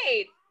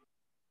great.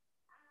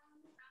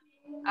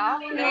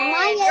 Okay.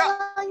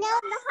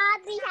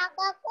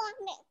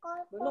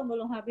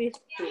 Belum habis.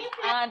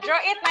 Draw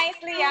it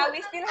nicely, yeah.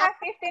 We still have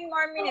 15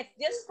 more minutes.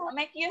 Just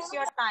make use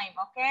your time,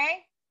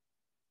 okay?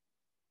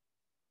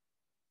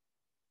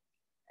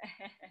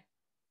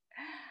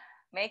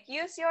 Make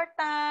use your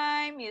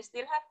time. You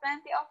still have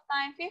plenty of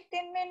time.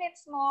 15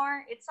 minutes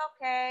more. It's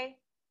okay.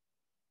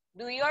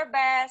 Do your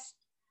best.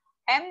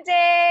 MJ,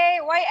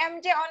 why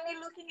MJ only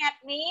looking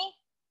at me?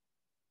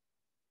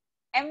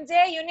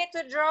 MJ, you need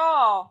to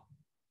draw.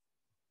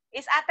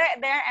 Is Ate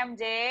there,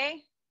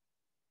 MJ?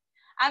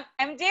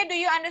 MJ, do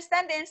you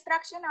understand the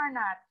instruction or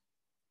not?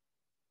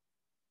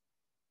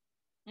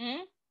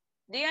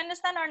 Do you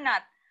understand or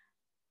not?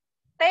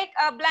 Take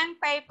a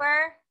blank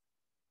paper.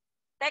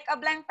 Take a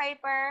blank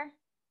paper.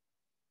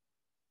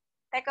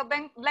 Take a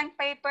blank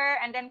paper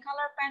and then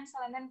color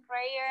pencil and then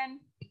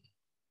crayon.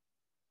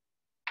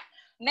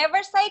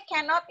 Never say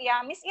cannot, yeah.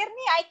 Miss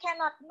Irni, I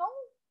cannot. No.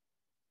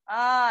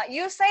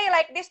 You say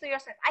like this to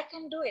yourself. I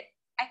can do it.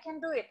 I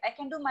can do it. I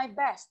can do my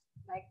best.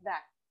 Like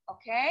that.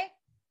 Okay?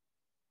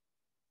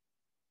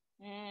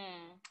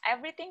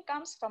 Everything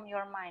comes from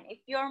your mind.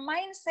 If your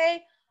mind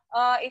say,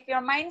 if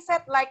your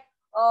mindset like,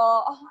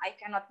 oh, I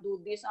cannot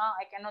do this,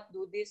 I cannot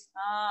do this,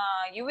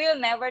 you will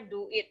never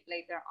do it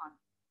later on.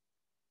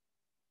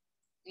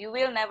 You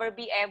will never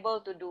be able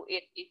to do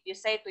it. If you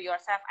say to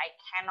yourself, I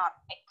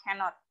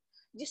cannot.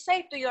 Just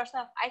say to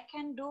yourself, I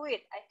can do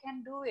it, I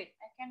can do it,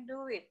 I can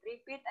do it.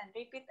 Repeat and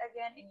repeat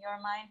again in your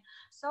mind.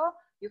 So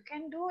you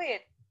can do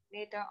it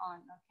later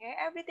on, okay?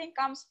 Everything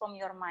comes from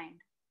your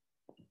mind.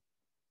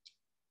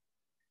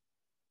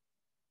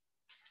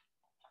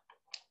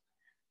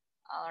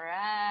 All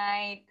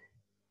right.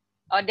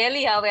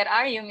 Odelia, where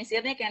are you? Miss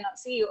Irni cannot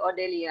see you,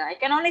 Odelia. I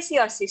can only see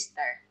your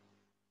sister.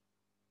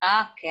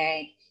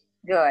 Okay,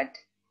 good,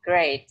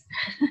 great.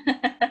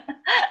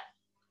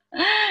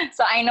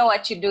 So I know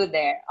what you do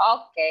there.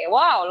 Okay,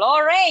 wow,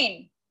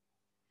 Lorraine.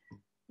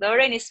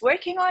 Lorraine is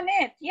working on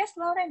it. Yes,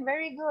 Lorraine,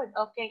 very good.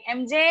 Okay,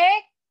 MJ,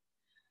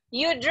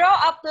 you draw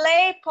a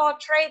play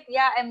portrait.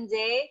 Yeah,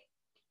 MJ,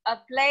 a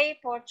play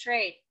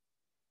portrait.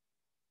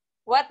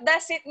 What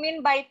does it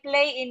mean by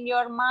play in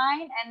your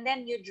mind? And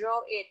then you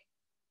draw it.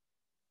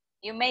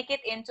 You make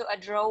it into a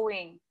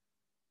drawing.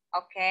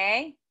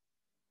 Okay.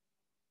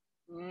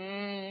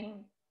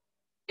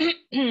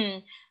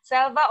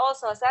 Selva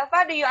also.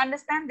 Selva, do you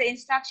understand the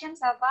instructions,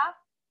 Selva?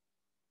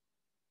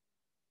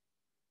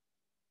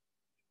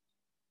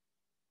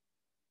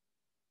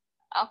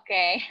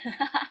 Okay.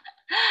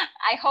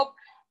 I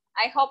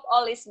hope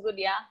all is good,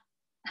 yeah.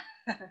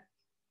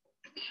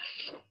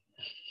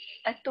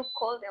 I too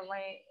cold in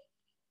my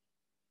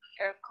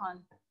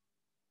aircon.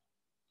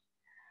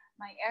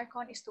 My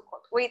aircon is too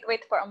cold.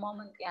 Wait for a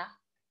moment, yeah.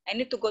 I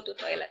need to go to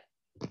toilet.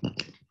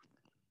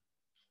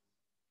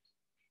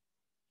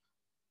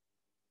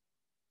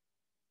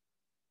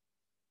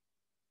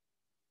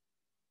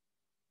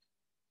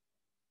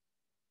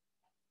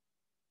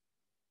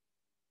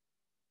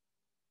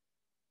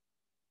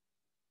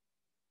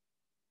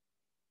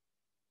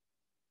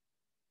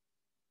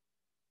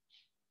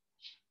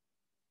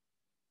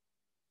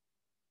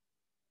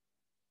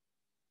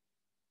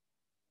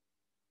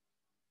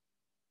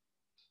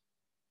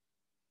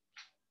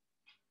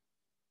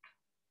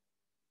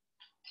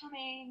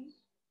 Coming.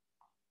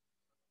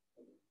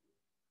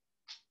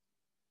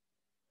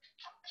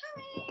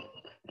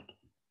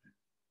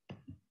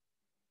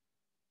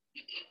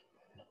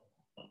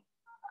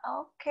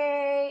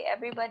 Okay,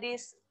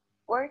 everybody's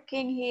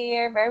working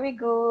here. Very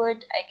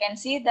good. I can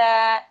see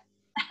that.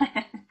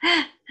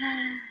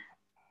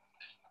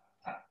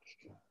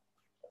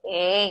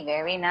 Hey,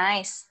 very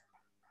nice.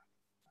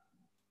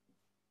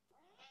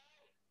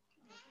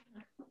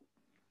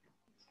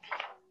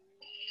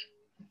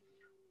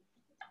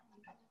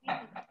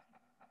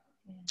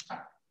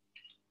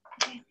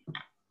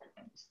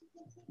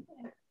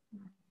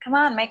 Come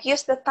on, make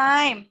use the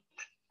time.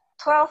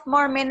 12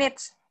 more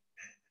minutes.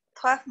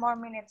 12 more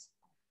minutes.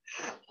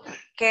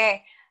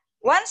 Okay.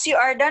 Once you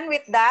are done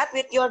with that,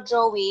 with your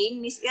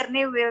drawing, Miss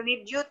Irni will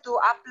need you to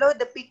upload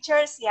the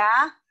pictures,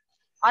 yeah?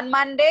 On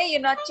Monday, you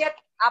not yet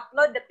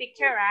upload the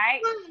picture,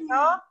 right?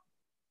 So,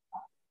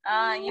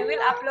 you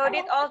will upload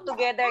it all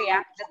together,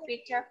 yeah? The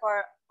picture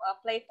for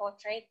play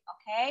portrait,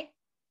 okay?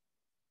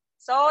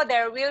 So,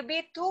 there will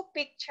be 2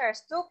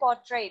 pictures, 2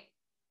 portraits,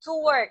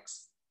 2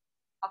 works,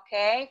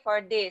 okay,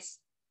 for this.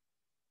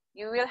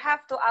 You will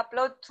have to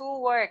upload 2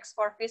 works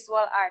for visual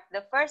art.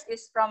 The first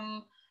is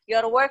from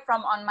your work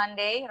from on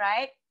Monday,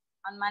 right?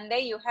 On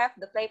Monday, you have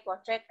the play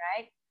portrait,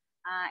 right?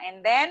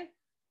 And then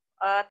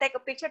take a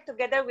picture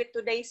together with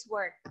today's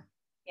work,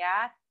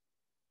 yeah?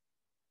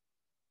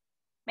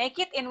 Make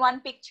it in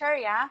one picture,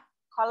 yeah?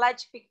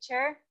 Collage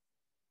picture.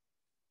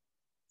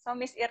 So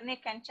Miss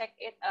Irni can check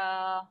it.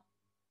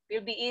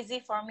 Will be easy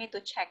for me to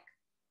check.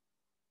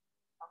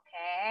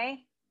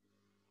 Okay.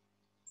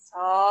 So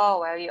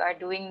while you are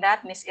doing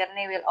that, Miss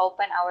Irni will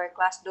open our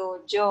class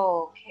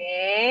dojo,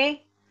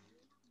 okay?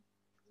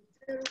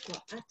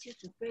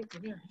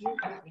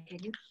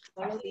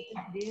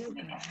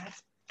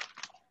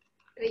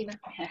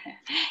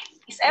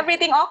 Is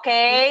everything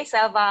okay,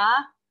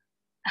 Selva?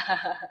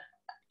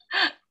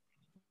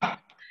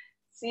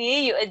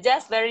 See, you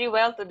adjust very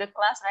well to the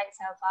class, right,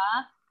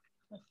 Selva?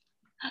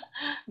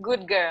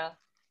 Good girl.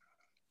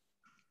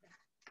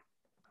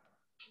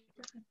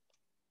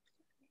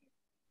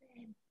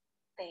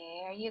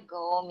 There you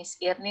go. Miss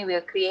Irni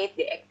will create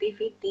the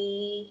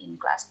activity in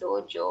class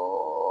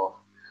dojo.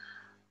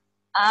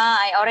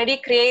 I already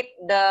create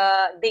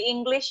the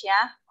English,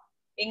 yeah?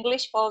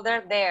 English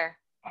folder there.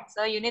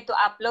 So you need to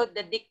upload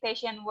the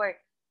dictation work.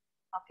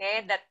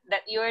 Okay, that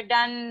you're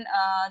done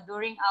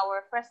during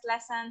our first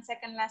lesson,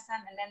 second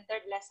lesson, and then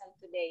third lesson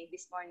today,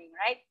 this morning,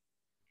 right?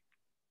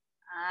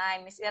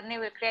 Miss Irni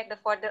will create the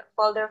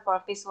folder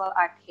for visual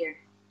art here.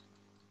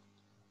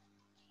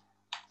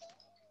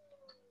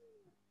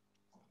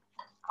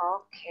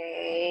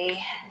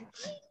 Okay.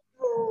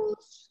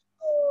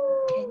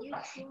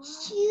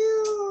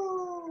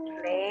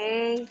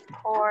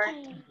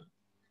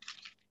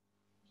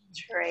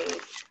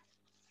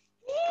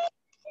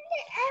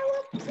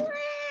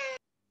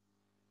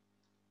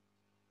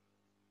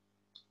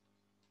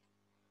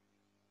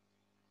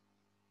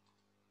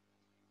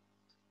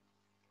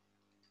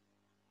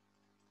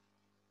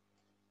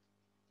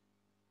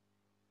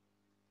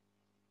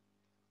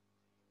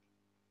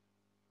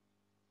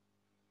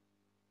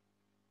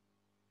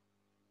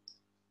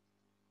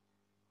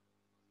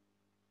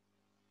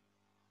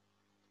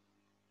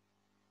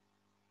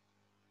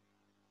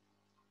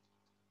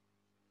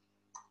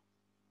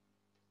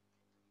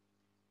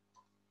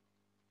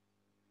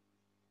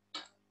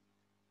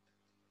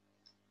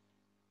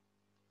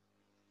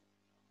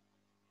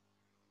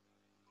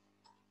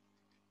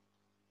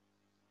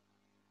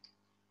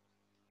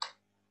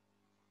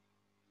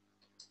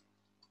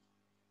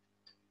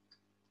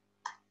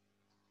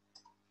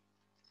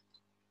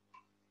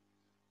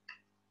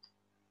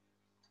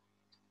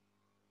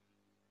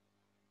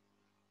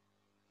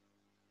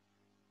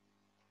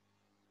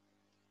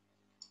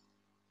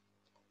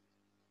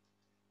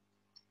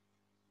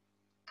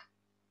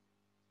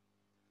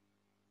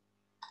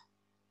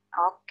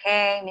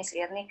 Okay, Miss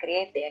Irni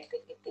create the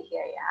activity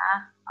here,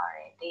 yeah,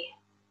 already.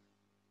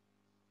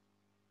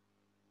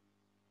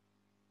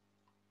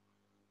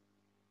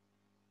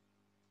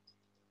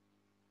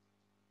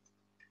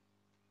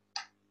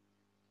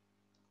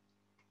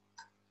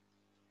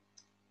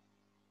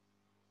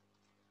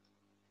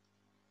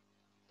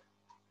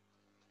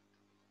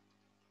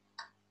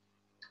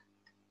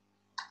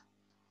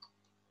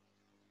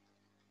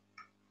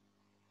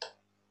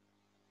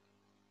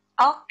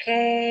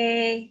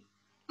 Okay,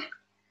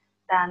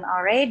 done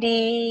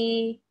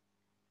already.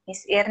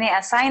 Miss Irni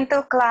assigned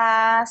to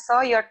class.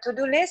 So your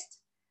to-do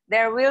list,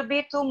 there will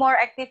be 2 more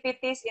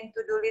activities in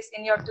to-do list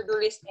in your to-do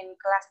list in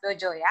class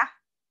dojo, yeah,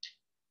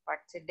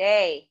 for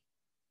today.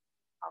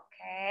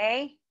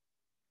 Okay,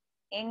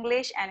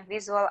 English and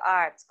visual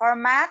arts. For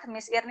math,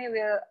 Miss Irni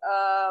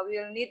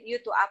will need you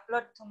to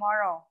upload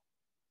tomorrow.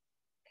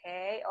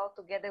 Okay, all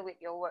together with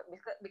your work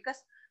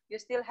because you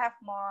still have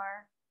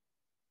more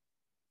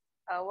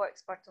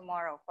works for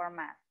tomorrow for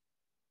math.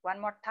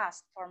 1 more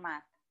task for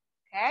math.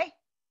 Okay.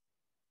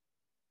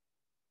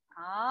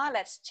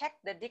 Let's check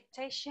the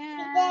dictation.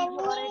 Who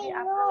already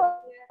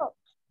uploaded?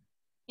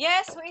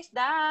 Yes, who is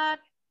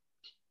that?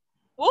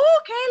 Oh,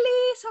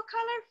 Kelly, so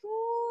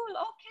colorful.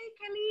 Okay,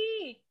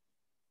 Kelly.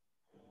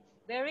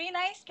 Very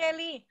nice,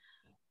 Kelly.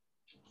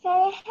 Can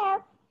I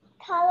have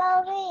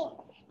coloring?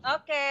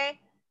 Okay.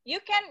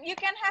 You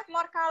can have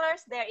more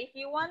colors there. If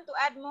you want to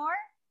add more,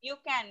 you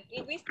can.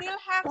 If we still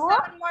have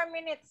 7 more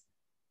minutes.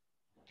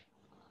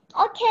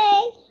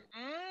 Okay.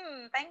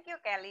 Thank you,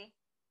 Kelly.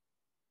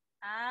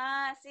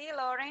 See,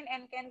 Lauren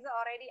and Kenzo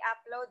already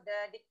upload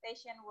the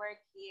dictation work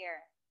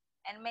here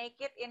and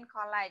make it in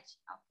collage.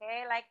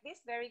 Okay, like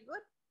this, very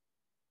good.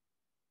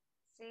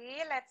 See,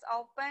 let's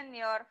open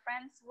your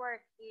friend's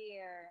work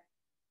here.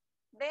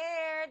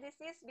 There, this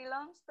is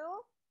belongs to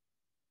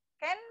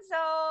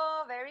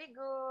Kenzo. Very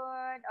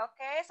good.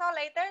 Okay, so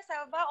later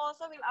Selva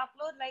also will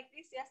upload like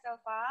this, yeah,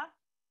 Selva.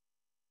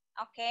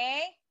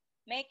 Okay,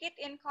 make it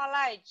in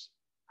collage.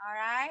 All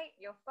right,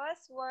 your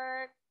first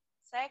work,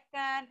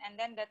 second, and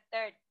then the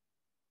third.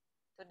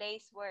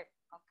 Today's work.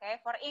 Okay,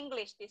 for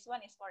English, this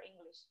one is for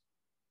English.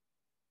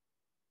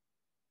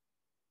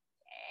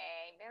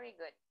 Okay, very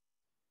good.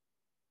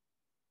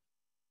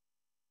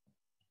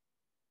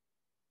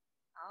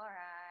 All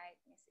right,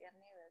 Miss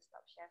Irni will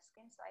stop share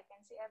screen so I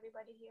can see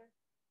everybody here.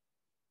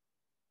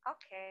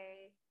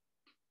 Okay.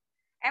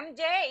 MJ,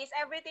 is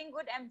everything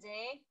good, MJ?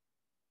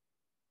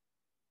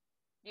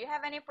 Do you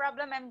have any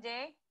problem,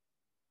 MJ?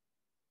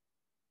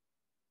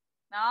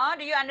 No?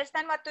 Do you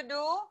understand what to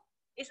do?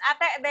 Is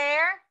Ate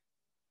there?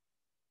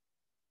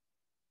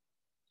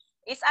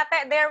 Is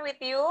Ate there with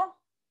you?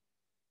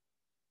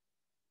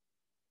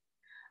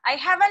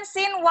 I haven't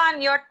seen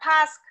your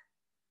task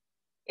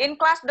in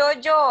class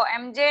dojo,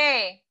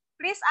 MJ.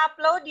 Please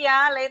upload,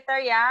 yeah, later,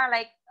 yeah,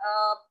 like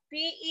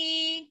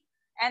PE,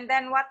 and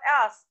then what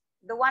else?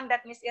 The one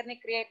that Miss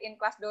Irni create in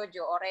class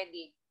dojo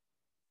already.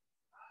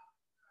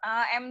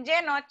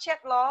 MJ not chat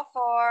law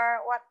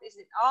for, what is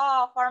it?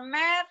 Oh, for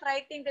math,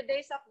 writing the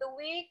days of the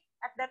week.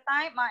 At the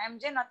time,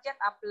 MJ not yet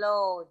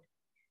upload.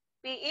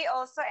 PE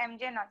also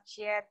MJ not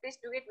yet. Please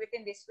do it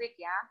within this week,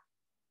 yeah.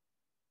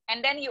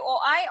 And then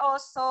UOI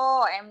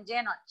also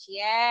MJ not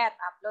yet.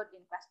 Upload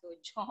in class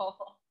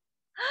dojo.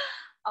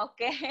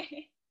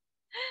 Okay.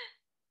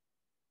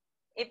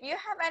 If you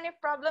have any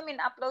problem in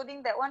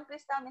uploading that one,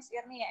 please tell Miss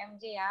Irni,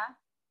 MJ, yeah.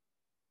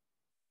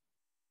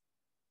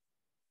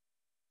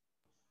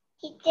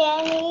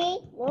 Kelly.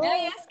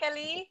 Yes,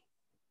 Kelly.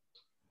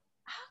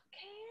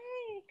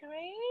 Okay,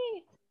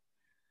 great.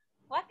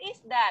 What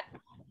is that?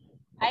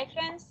 I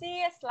can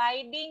see a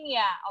sliding,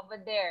 yeah, over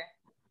there.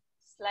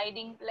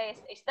 Sliding place.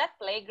 Is that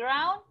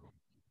playground?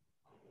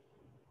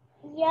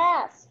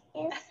 Yes.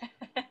 It's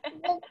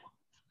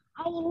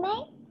I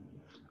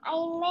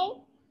make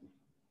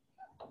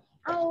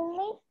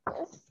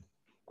this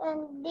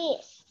and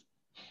this.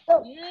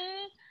 So,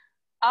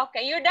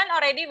 Okay, you're done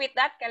already with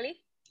that, Kelly?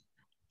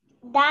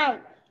 done.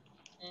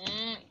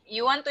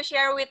 You want to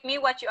share with me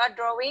what you are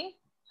drawing?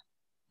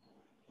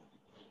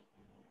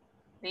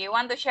 Do you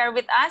want to share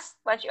with us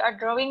what you are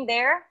drawing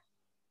there?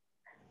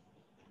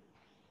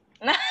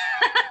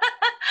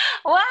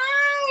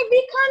 Why?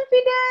 Be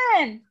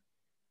confident.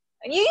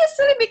 You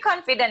usually be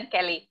confident,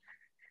 Kelly.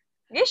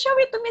 You show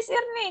it to Miss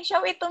Irni.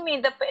 Show it to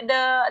me, the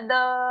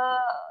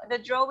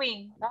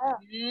drawing.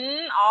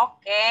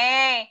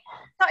 Okay.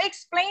 So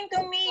explain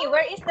to me,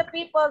 where is the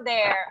people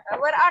there?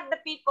 Where are the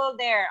people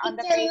there on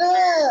the paper?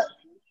 Look.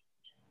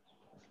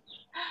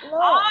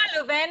 Oh,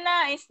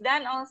 Luvena is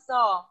done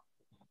also.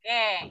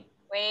 Okay.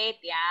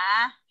 Wait,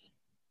 yeah.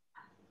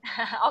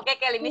 Okay,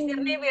 Kelly. Miss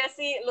Irni will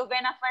see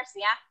Luvena first,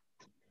 yeah?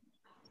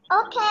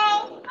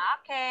 Okay.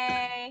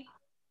 Okay.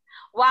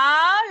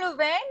 Wow,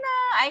 Luvena,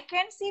 I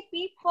can see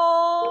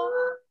people.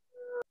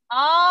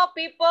 Oh,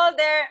 people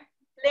there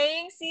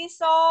playing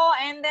seesaw,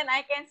 and then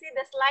I can see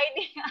the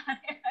sliding,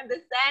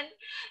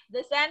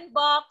 the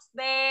sandbox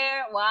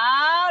there.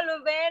 Wow,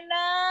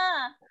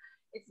 Luvena.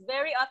 It's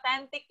very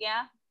authentic,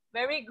 yeah?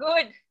 Very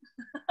good.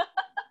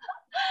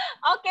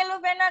 Okay,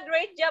 Lubena,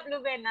 great job,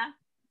 Lubena.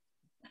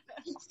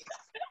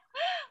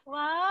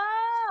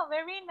 Wow,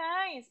 very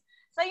nice.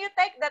 So you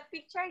take that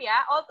picture,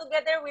 yeah, all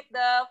together with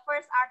the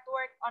first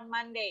artwork on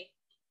Monday.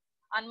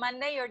 On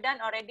Monday, you're done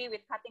already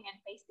with cutting and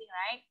pasting,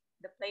 right?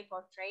 The play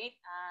portrait.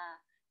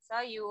 So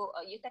you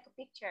take a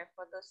picture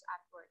for those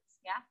artworks,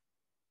 yeah?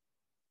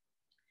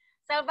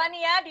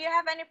 Salvania, do you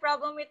have any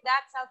problem with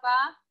that,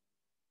 Salva?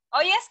 Oh,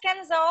 yes,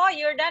 Kenzo,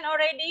 you're done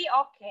already?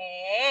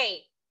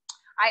 Okay.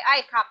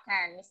 Aye,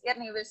 Captain. Miss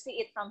Irni will see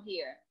it from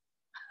here.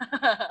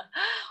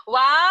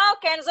 Wow,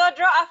 Kenzo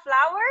draw a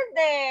flower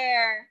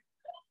there.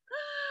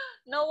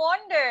 No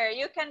wonder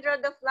you can draw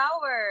the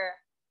flower.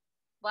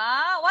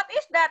 Wow, what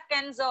is that,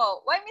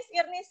 Kenzo? Why Miss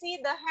Irni see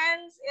the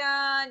hands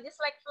just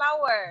like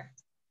flower?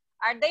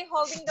 Are they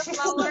holding the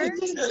flower?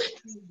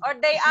 Or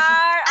they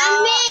are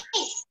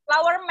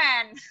flower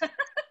man?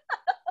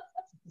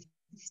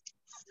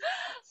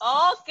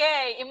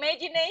 Okay,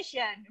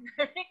 imagination.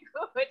 Very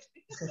good.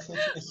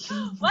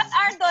 What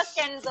are those,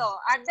 Kenzo?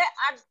 Are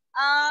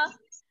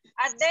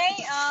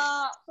they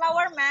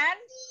flower man?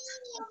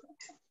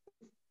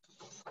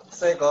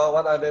 Seiko,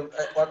 what are they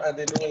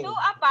doing? Itu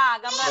apa?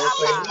 Gambar They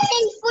apa?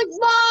 Playing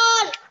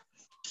football.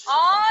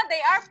 Oh, they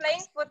are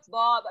playing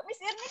football. But Miss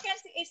Irni can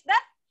see, is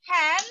that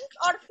hands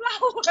or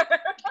flower?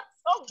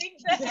 So big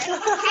the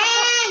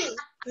hands.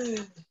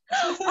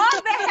 Oh,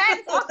 the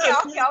hands. Okay.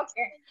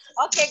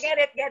 Okay, get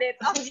it.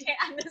 Okay,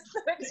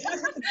 understood.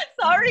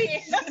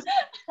 Sorry.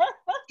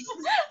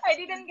 I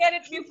didn't get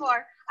it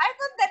before. I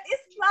thought that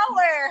is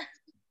flower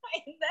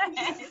in the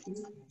hands.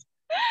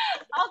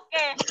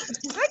 Okay,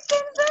 good,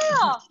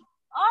 Kenzo.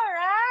 All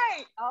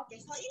right.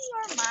 Okay, so in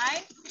your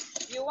mind,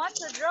 you want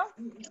to draw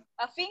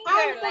a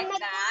finger like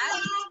that.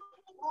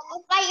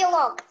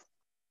 Firework.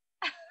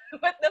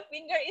 But the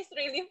finger is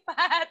really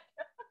fat.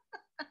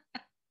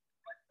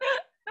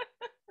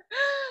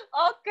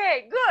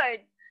 Okay,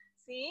 good.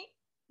 See,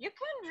 you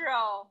can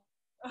draw.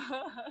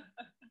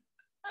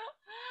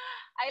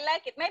 I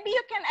like it. Maybe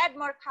you can add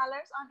more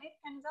colors on it,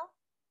 Kenzo.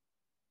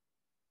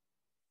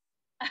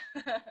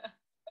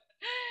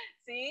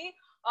 See,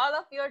 all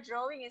of your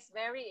drawing is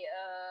very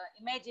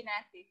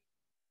imaginative.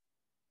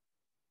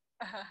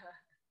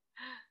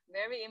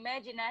 Very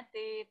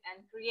imaginative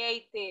and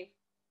creative.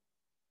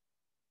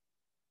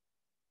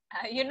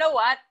 You know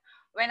what?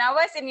 When I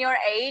was in your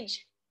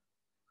age,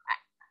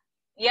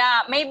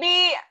 yeah,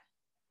 maybe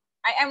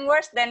I am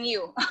worse than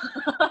you.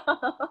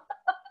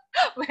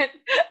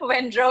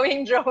 when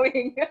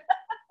drawing.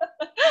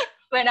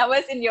 When I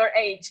was in your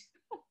age.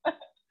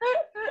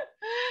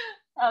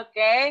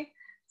 Okay.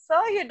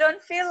 So you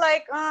don't feel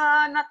like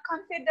not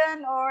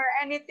confident or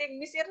anything.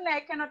 Miss Irne, I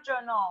cannot draw,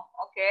 no.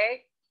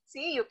 Okay.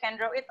 See, you can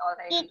draw it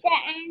already. Teacher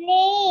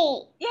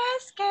Annie.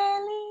 Yes,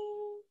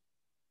 Kelly.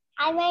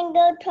 I want to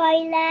go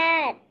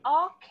toilet.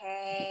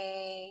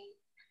 Okay.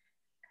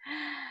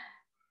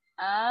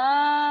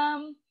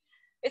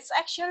 It's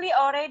actually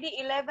already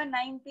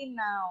 11:19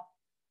 now.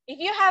 If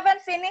you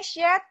haven't finished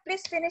yet,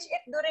 please finish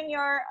it during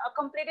your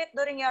complete it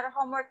during your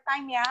homework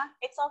time. Yeah,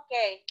 it's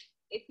okay.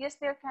 If you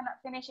still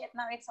cannot finish it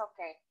now, it's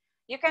okay.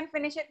 You can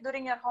finish it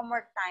during your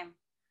homework time,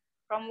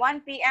 from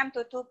 1 p.m.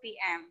 to 2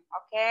 p.m.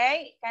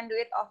 Okay, you can do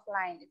it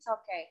offline. It's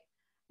okay.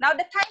 Now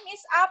the time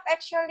is up.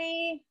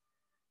 Actually,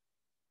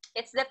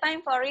 it's the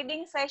time for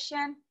reading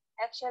session.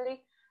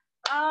 Actually,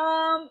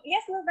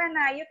 yes,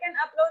 Luvena, you can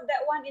upload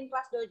that one in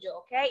Class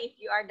Dojo. Okay, if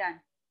you are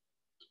done.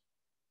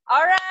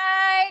 All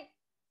right.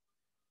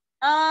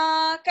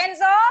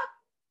 Kenzo,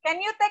 can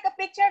you take a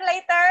picture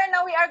later?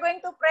 Now we are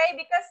going to pray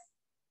because,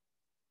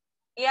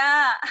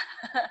 yeah.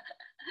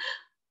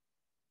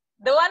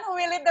 The one who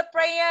will lead the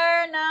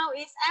prayer now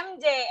is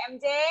MJ.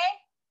 MJ,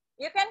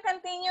 you can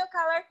continue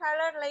color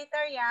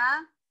later,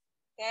 yeah?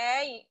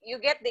 Okay, you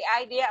get the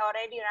idea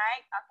already,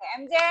 right? Okay,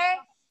 MJ,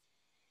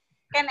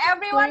 can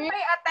everyone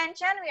pay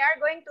attention? We are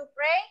going to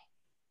pray.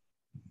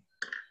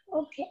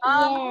 Okay.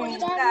 Who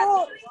is that?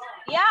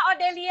 Yeah,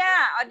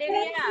 Odelia.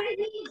 Okay.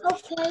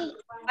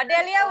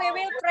 Odelia, we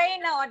will pray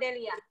now,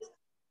 Odelia.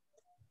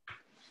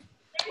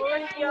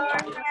 Put your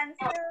hands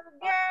together.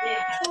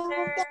 Pray.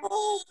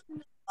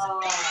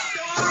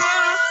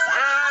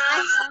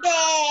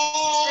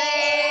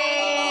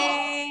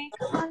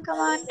 Come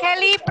on.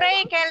 Kelly,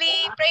 pray,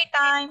 Pray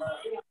time.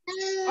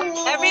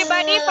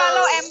 Everybody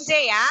follow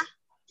MJ, yeah?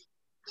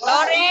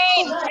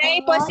 Lorraine,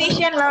 pray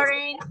position,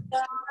 Lorraine.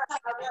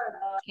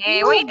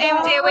 Okay, wait,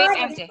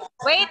 MJ.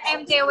 Wait,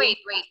 MJ, wait.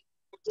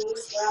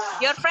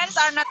 Your friends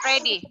are not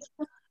ready.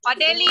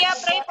 Odelia,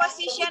 pray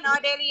position,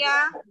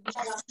 Odelia.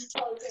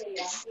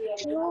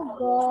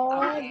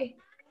 Okay.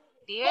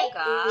 Dear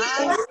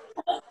God,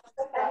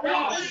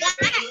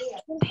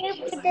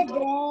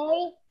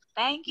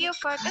 thank you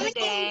for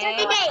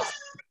today.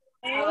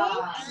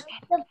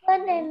 The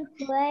fun and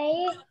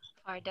play.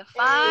 For the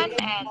fun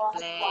and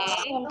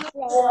play.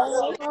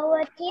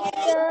 Our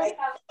teachers.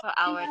 For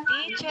our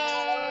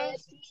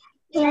teachers.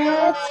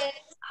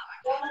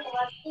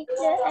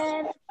 Teacher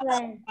and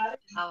friends.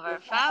 Our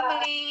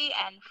family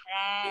and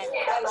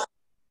friends.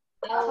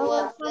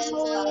 Our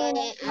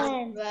family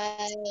and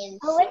friends.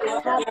 I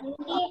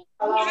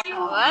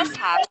was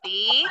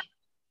happy.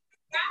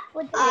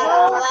 Was happy I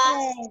was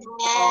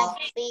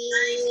happy.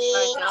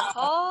 for the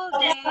whole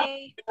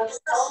day.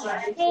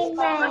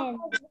 Amen.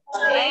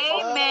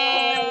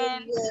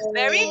 Amen.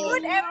 Very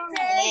good, MJ.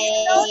 You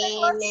know the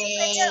closing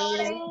prayer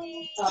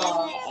already.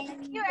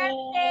 Thank you,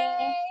 MJ.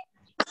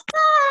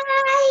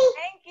 Bye.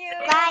 Thank you.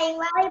 Bye.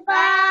 Bye.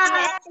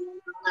 Bye. Bye.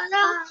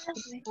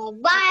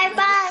 Bye. Bye. Bye.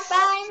 Bye.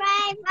 Bye.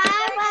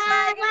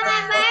 Bye.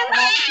 Bye.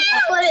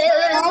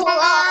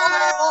 Bye.